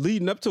match?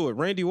 Leading up to it,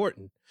 Randy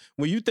Orton.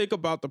 When you think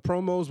about the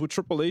promos with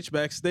Triple H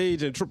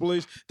backstage and Triple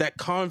H, that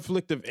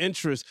conflict of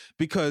interest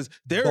because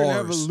they're in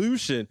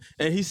evolution.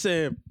 And he's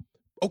saying,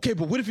 okay,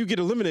 but what if you get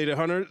eliminated,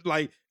 Hunter?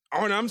 Like,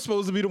 aren't I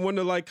supposed to be the one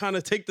to like kind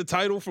of take the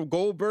title from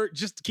Goldberg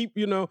just to keep,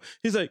 you know?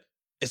 He's like,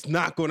 it's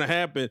not going to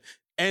happen.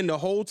 And the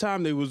whole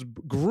time they was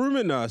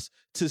grooming us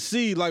to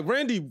see, like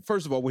Randy,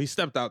 first of all, when he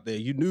stepped out there,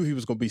 you knew he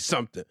was going to be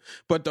something.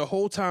 But the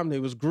whole time they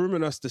was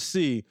grooming us to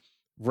see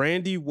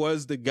Randy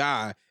was the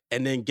guy.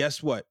 And then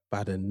guess what?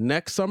 By the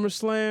next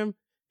SummerSlam,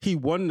 he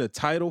won the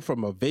title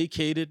from a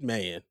vacated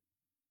man.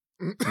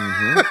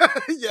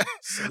 Mm-hmm. Yeah,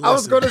 I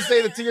was going to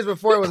say the 2 years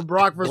before it was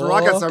Brock versus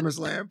Rock at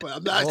SummerSlam, but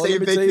I'm not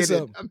saying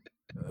vacated.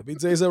 Let me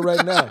tell you something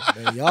right now,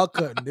 man. Y'all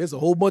cutting. There's a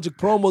whole bunch of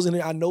promos in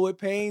here. I know it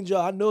pains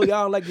y'all. I know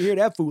y'all don't like to hear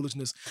that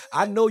foolishness.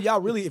 I know y'all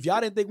really, if y'all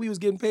didn't think we was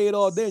getting paid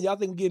off then, y'all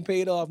think we're getting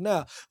paid off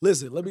now.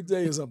 Listen, let me tell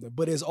you something.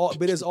 But it's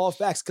all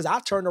facts. Because I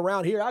turn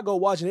around here, I go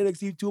watching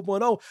NXT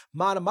 2.0,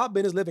 minding my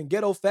business, living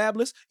ghetto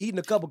fabulous, eating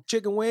a couple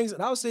chicken wings,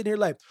 and I was sitting here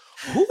like,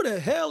 who the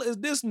hell is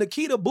this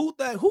Nikita Booth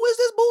thing? Who is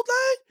this Booth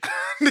thing?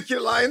 Nikita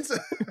Lyons.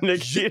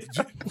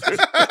 Nikita.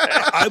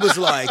 I was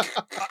like,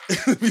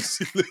 let me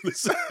see.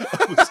 Listen.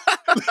 Let me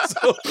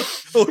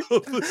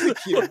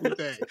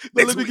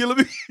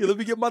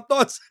get my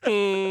thoughts.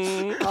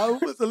 Hold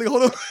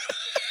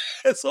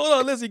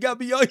on. Listen, you got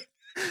me young.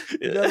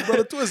 You got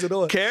brother twisted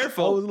on.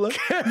 Careful. I was like,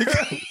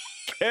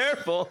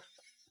 careful.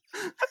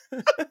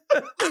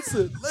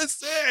 Listen.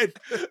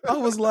 I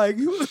was like,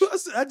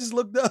 I just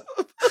looked up.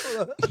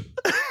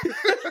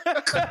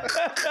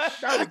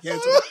 Now we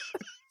canceled.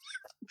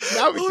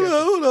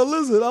 Hold on.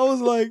 Listen, I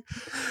was like,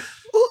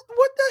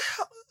 what the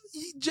hell?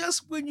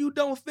 Just when you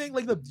don't think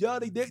like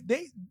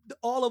they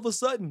all of a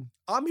sudden,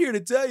 I'm here to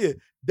tell you,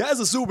 that's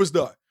a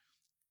superstar.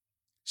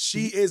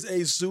 She is a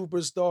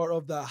superstar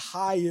of the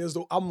highest.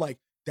 I'm like,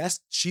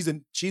 she's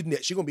gonna be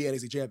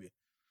NXT champion.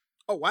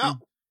 Oh wow!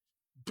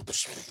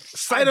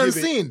 Sight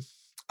unseen.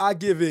 I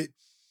give it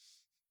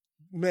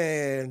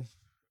a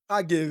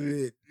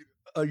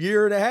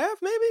year and a half,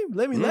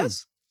 maybe Mm.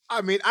 less.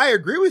 I mean, I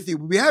agree with you,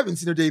 but we haven't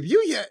seen her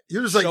debut yet.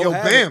 You're just like, yo,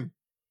 bam.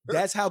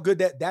 That's how good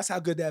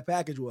that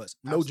package was.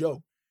 No Absolutely.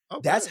 joke.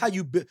 Okay.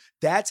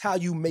 That's how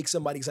you make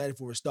somebody excited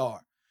for a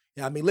star.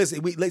 I mean,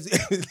 listen, listen,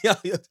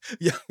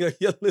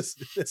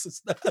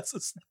 that's a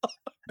star.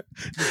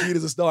 Nikita's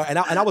is a star, and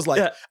I was like,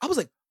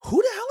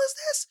 who the hell is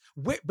this?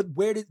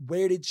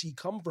 Where did she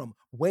come from?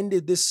 When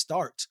did this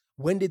start?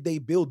 When did they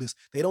build this?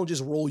 They don't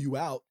just roll you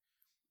out,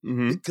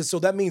 because so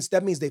that means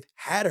they've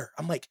had her.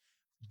 I'm like,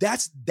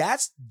 that's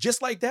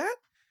just like that.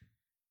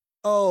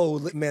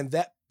 Oh man,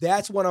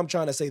 that's what I'm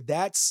trying to say.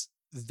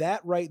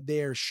 That right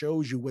there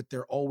shows you what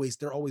they're always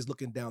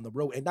looking down the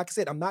road. And like I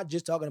said, I'm not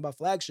just talking about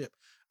Flagship.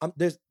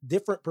 There's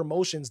different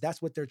promotions.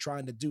 That's what they're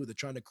trying to do. They're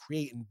trying to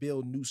create and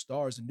build new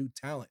stars and new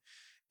talent.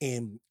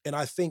 And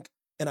I think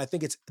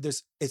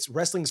it's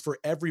wrestling's for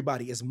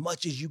everybody. As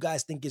much as you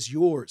guys think it's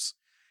yours,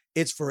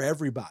 it's for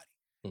everybody.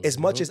 As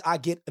much as I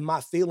get in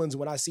my feelings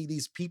when I see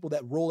these people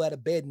that roll out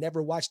of bed,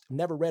 never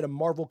read a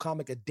Marvel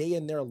comic a day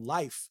in their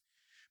life,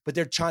 but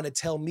they're trying to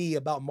tell me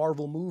about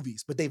Marvel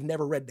movies, but they've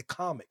never read the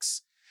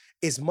comics.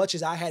 As much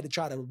as I had to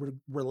try to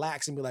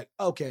relax and be like,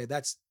 okay,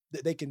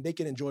 they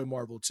can enjoy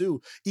Marvel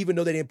too, even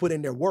though they didn't put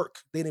in their work,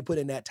 they didn't put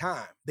in that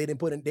time, they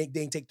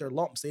didn't take their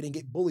lumps, they didn't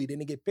get bullied, they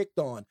didn't get picked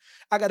on.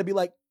 I got to be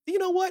like, you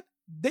know what?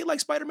 They like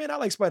Spider-Man, I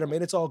like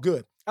Spider-Man. It's all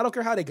good. I don't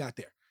care how they got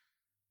there.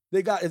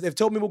 If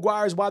Tobey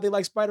Maguire's why they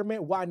like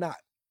Spider-Man, why not?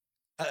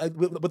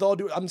 With all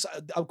due,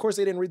 of course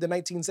they didn't read the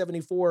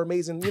 1974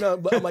 Amazing,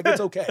 but I'm like,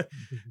 it's okay.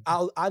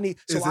 I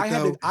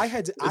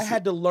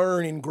had to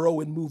learn and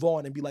grow and move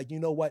on and be like, you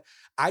know what?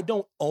 I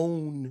don't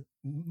own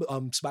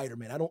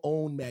Spider-Man. I don't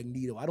own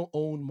Magneto. I don't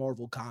own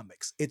Marvel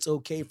Comics. It's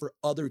okay for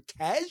other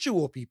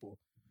casual people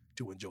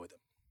to enjoy them.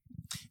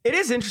 It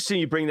is interesting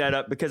you bring that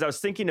up, because I was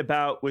thinking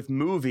about with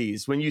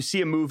movies, when you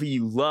see a movie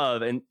you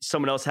love and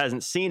someone else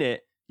hasn't seen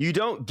it, you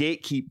don't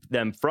gatekeep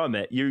them from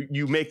it.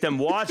 You make them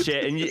watch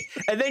it,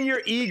 and then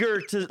you're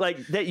eager to,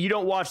 like, that you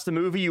don't watch the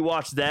movie, you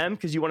watch them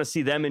because you want to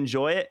see them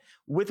enjoy it.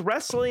 With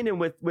wrestling and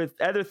with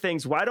other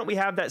things, why don't we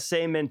have that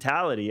same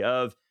mentality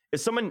of, if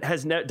someone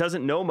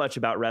doesn't know much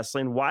about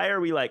wrestling, why are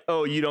we like,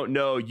 oh, you don't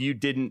know, you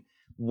didn't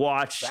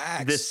watch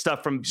this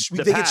stuff from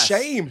the they past? Get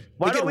shamed.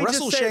 Why they don't get we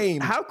wrestle just say,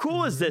 shamed. how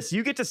cool is this?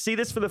 You get to see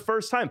this for the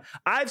first time.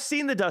 I've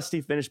seen the Dusty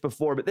finish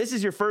before, but this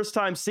is your first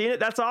time seeing it.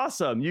 That's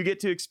awesome. You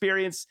get to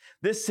experience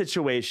this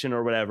situation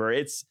or whatever.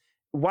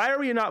 Why are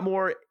we not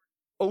more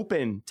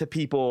open to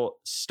people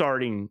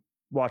starting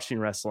watching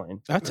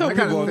wrestling? I tell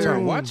people all the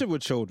time, watch it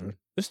with children.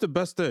 It's the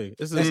best thing.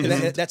 That's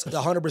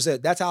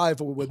 100%. That's how I am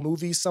with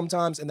movies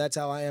sometimes, and that's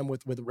how I am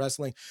with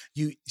wrestling.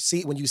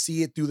 When you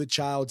see it through the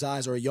child's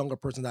eyes or a younger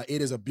person's eye,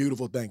 it is a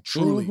beautiful thing.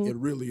 Truly, it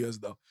really is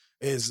though.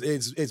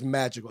 It's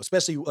magical,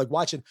 especially like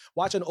watching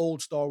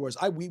old Star Wars.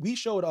 We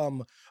showed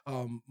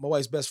my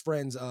wife's best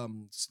friend's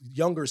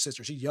younger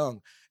sister. She's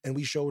young, and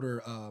we showed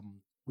her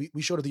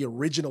we showed her the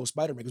original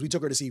Spider-Man, because we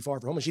took her to see Far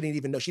From Home, and she didn't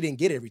even know, she didn't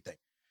get everything.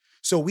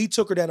 So we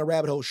took her down a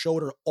rabbit hole,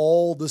 showed her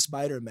all the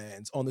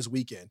Spider-Mans on this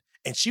weekend.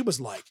 And she was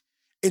like,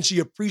 and she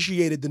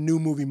appreciated the new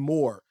movie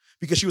more,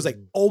 because she was like,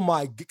 oh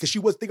my, because she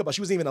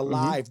wasn't even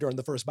alive during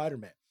the first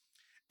Spider-Man.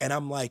 And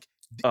I'm like,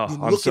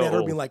 looking at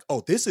her being like,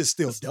 oh, this is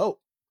still dope.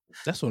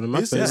 That's one of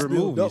my favorite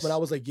movies. Dope. And I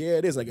was like, yeah,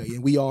 it is. Like,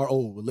 and we are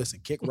old.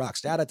 Listen, kick rock.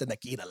 Shout out to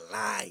Nikita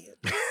Lion.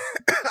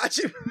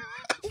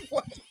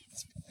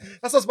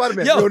 That's not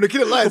Spider-Man. Yo,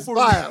 Nikita Lion's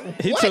fire.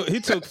 He did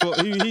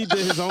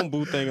his own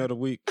boo thing of the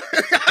week.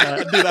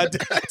 I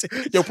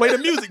did. Yo, play the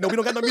music. No, we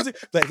don't got no music.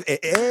 Like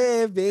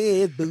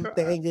every boo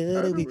thing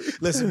of the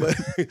week. Listen, but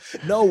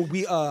no,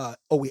 we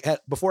had,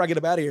 before I get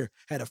up out of here,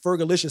 had a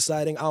Fergalicious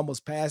sighting. I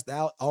almost passed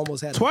out. I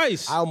almost had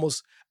twice. I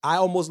almost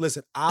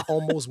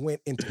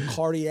went into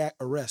cardiac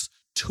arrest.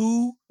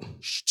 Two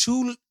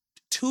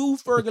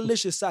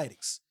Fergalicious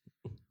sightings.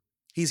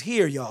 He's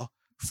here, y'all.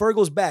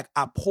 Fergal's back.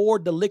 I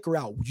poured the liquor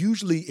out.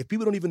 Usually, if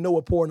people don't even know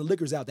what pouring the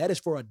liquor's out, that is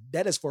for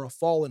a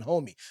fallen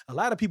homie. A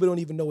lot of people don't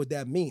even know what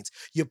that means.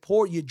 You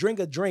drink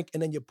a drink,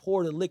 and then you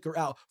pour the liquor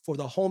out for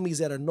the homies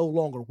that are no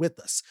longer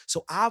with us.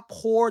 So I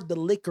poured the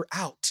liquor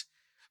out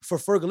for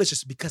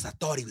Fergalicious because I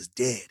thought he was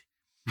dead.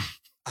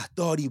 I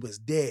thought he was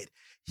dead.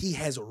 He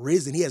has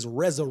risen. He has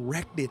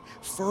resurrected.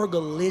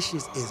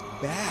 Fergalicious is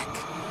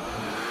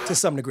back to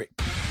some degree.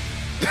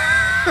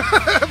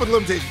 With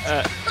limitations.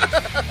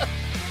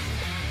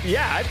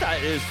 Yeah, I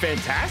thought it was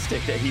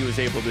fantastic that he was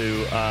able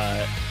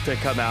to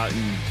come out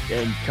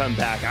and come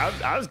back.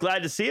 I was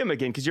glad to see him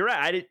again, because you're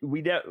right.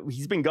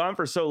 He's been gone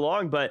for so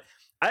long, but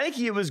I think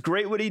it was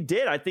great what he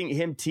did. I think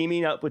him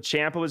teaming up with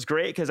Ciampa was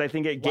great, because I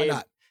think it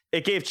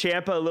gave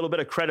Ciampa a little bit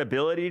of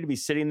credibility to be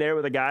sitting there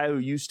with a guy who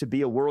used to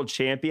be a world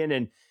champion,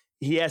 and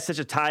he has such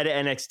a tie to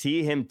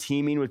NXT. Him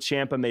teaming with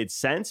Ciampa made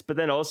sense, but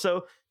then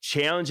also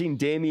challenging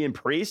Damian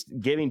Priest,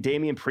 giving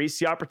Damian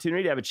Priest the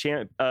opportunity to have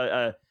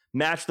a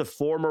match the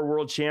former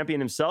world champion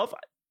himself.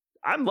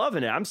 I'm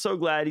loving it. I'm so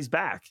glad he's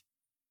back.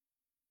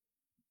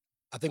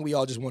 I think we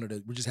all just we're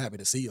just happy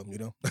to see him, you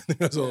know?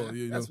 That's all,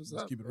 that's what's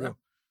up. Keep it real.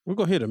 We're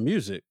going to hear the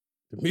music.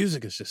 The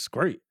music is just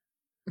great.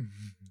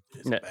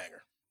 It's a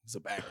banger. It's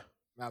a banger.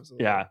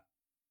 Absolutely. Yeah.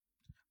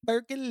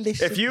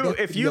 Fergalicious. If you play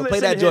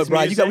listen that to joint, his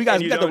Brian, music we got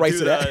and you the don't rights do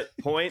to that.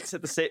 the points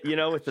at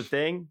the with the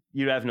thing,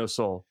 you'd have no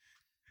soul.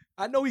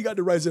 I know he got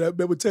the rights to that.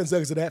 Remember 10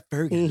 seconds of that.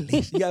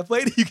 Fergalicious. You gotta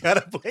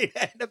play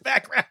that in the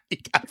background. You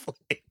gotta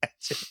play that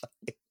shit.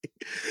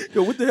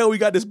 Yo, what the hell we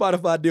got this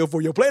Spotify deal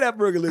for? Yo, play that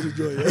Fergalicious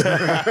joint.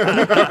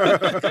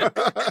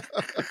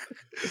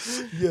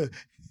 Yeah.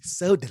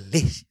 So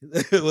delicious.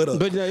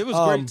 But yeah, it was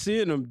great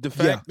seeing him. The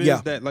fact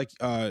is that, like,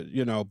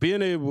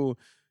 being able,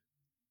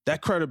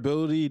 that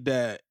credibility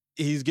that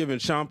he's giving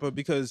Ciampa,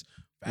 because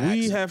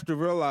we have to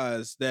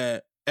realize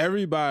that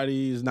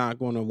everybody is not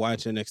going to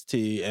watch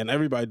NXT and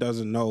everybody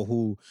doesn't know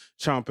who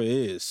Ciampa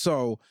is.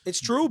 So it's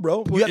true,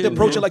 bro. You have to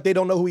approach it like they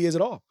don't know who he is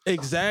at all.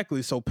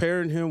 Exactly. So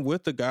pairing him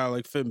with a guy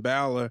like Finn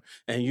Balor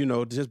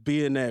and, just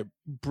being that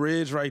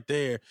bridge right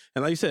there.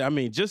 And like you said, I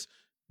mean, just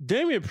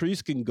Damian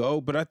Priest can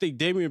go, but I think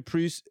Damian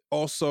Priest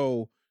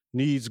also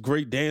needs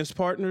great dance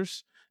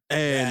partners.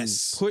 And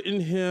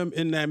putting him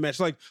in that match,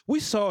 like we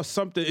saw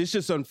something, it's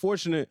just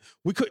unfortunate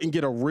we couldn't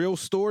get a real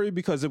story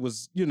because it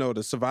was,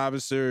 the Survivor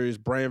Series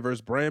brand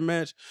versus brand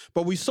match.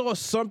 But we saw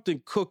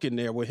something cooking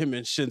there with him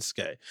and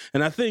Shinsuke.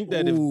 And I think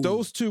that if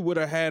those two would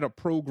have had a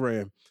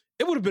program,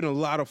 it would have been a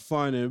lot of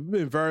fun and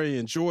been very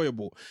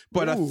enjoyable.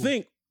 But I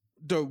think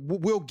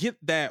we'll get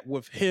that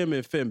with him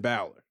and Finn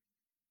Balor.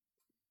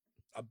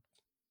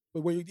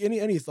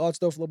 Any thoughts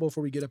though, Flo,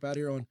 before we get up out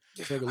here on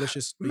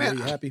Fergalicious? Are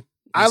you happy?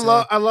 I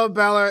love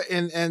Balor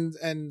and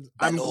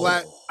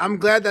I'm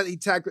glad that he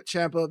tagged with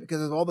Ciampa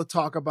because of all the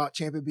talk about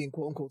Ciampa being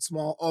quote unquote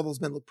small. All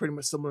those men look pretty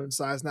much similar in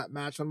size in that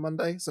match on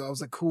Monday. So I was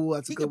like, cool,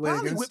 that's a good way. He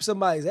could probably whip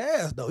somebody's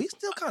ass though. He's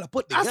still kind of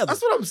put together.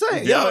 That's what I'm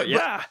saying.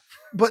 Yeah.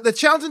 But the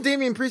challenge in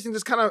Damian Priest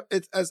just kind of,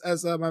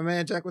 as my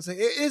man Jack would say,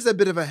 it is a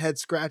bit of a head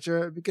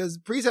scratcher because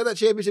Priest had that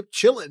championship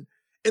chilling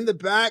in the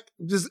back,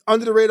 just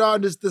under the radar,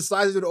 and just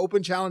decides to do an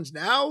open challenge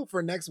now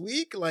for next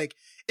week. Like,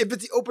 if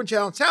it's the open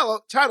challenge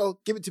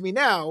title, give it to me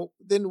now.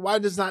 Then why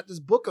does not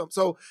just book him?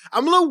 So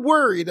I'm a little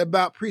worried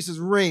about Priest's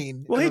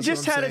reign. Well, he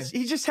just had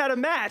a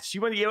match.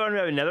 You want to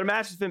have another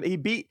match with him? He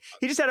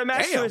just had a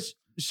match with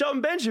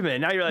Shelton Benjamin.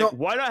 Now you're like,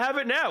 why not have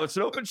it now? It's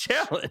an open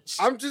challenge.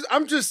 I'm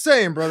just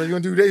saying, brother. You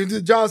want to do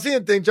the John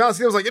Cena thing? John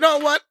Cena was like, you know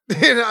what?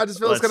 I just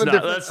feel it's kind of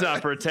different. Let's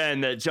not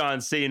pretend that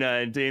John Cena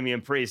and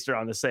Damian Priest are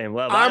on the same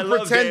level. I'm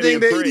pretending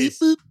they have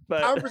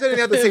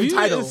the same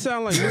title. It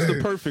sounds like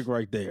Mr. Perfect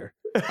right there.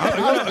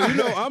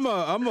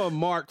 I'm a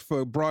mark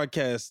for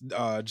broadcast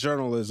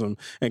journalism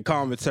and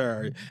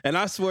commentary, and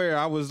I swear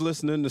I was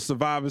listening to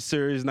Survivor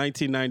Series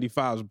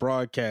 1995's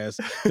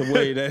broadcast the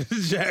way that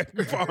Jack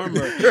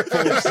Farmer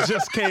folks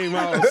just came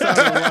out and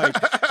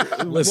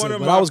sounded like one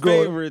of my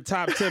favorite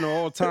top 10 of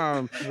all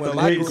time. When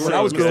I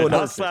was growing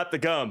up, I'll slap the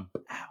gum.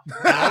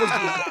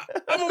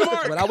 I'm a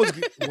mark. When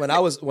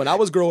I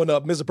was growing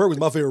up, Mr. Perfect was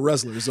my favorite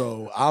wrestler,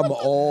 so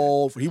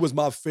he was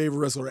my favorite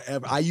wrestler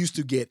ever. I used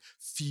to get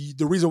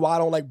the reason why I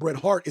don't like Bret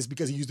Hart is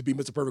because he used to be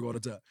Mr. Perfect all the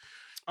time.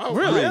 Oh,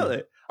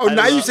 really? Oh,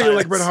 now you say you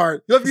like Bret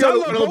Hart. You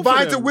left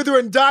Vine to wither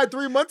and die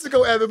 3 months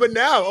ago, Evan, but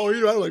now, I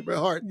don't like Bret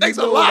Hart. Thanks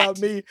a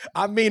lot.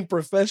 I mean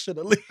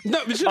professionally. No,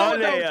 but this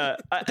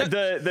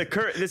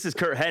is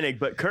Kurt Hennig,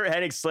 but Kurt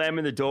Hennig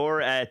slamming the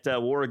door at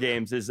War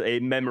Games is a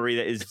memory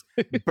that is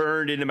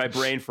burned into my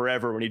brain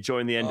forever when he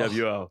joined the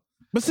NWO.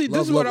 But see,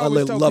 this is what I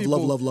always tell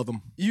people. Love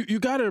him. You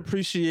got to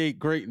appreciate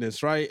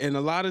greatness, right? And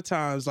a lot of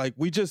times, like,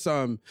 we just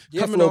coming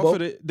off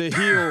of the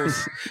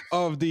heels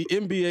of the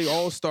NBA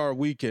All-Star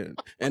Weekend,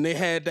 and they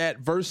had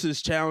that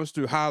versus challenge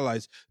through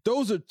highlights.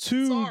 Those are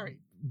two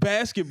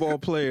basketball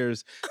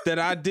players that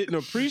I didn't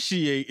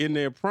appreciate in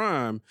their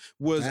prime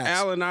was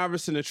Allen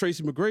Iverson and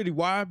Tracy McGrady.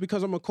 Why?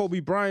 Because I'm a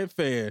Kobe Bryant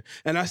fan.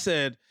 And I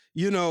said,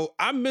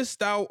 I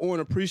missed out on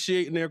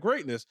appreciating their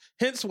greatness.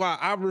 Hence why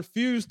I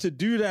refuse to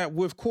do that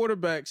with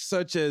quarterbacks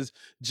such as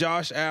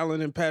Josh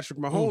Allen and Patrick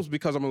Mahomes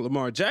because I'm a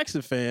Lamar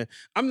Jackson fan.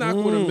 I'm not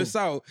going to miss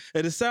out.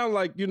 And it sounds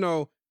like,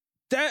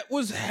 that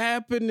was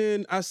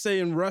happening, I say,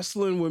 in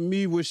wrestling with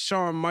me with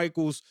Shawn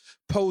Michaels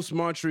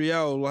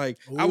post-Montreal. Like,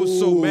 I was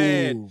so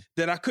mad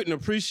that I couldn't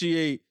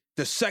appreciate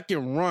the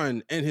second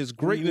run and his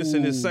greatness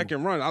in his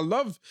second run. I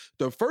love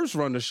the first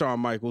run to Shawn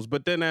Michaels,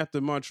 but then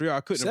after Montreal, I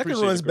couldn't appreciate it.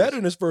 Second run's better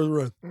than his first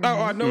run.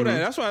 Oh, I know that.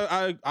 That's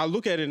why I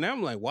look at it now,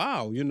 I'm like,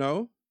 wow,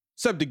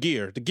 Except the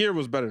gear. The gear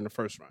was better than the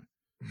first run.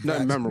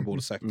 Nothing memorable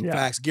the second. Yeah.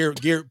 Facts. Gear.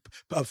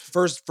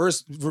 First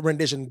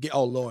rendition.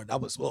 Oh Lord, that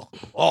was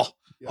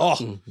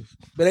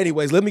But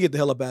anyways, let me get the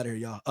hell up out of here,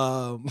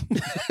 y'all.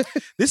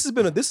 This has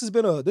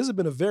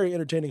been a very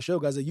entertaining show,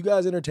 guys. You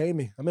guys entertain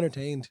me. I'm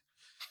entertained.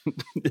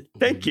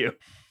 Thank you.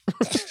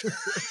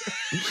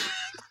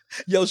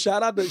 Yo,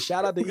 shout out to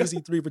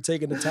EC3 for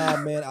taking the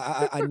time, man.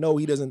 I know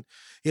he doesn't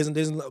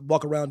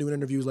walk around doing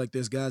interviews like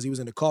this, guys. He was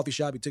in the coffee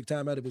shop. He took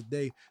time out of his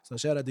day. So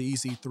shout out to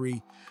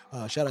EC3.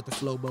 Shout out to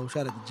Flobo.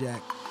 Shout out to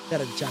Jack.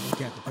 Shout out to Chocolate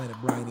Captain Planet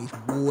Brian H.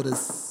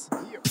 Waters.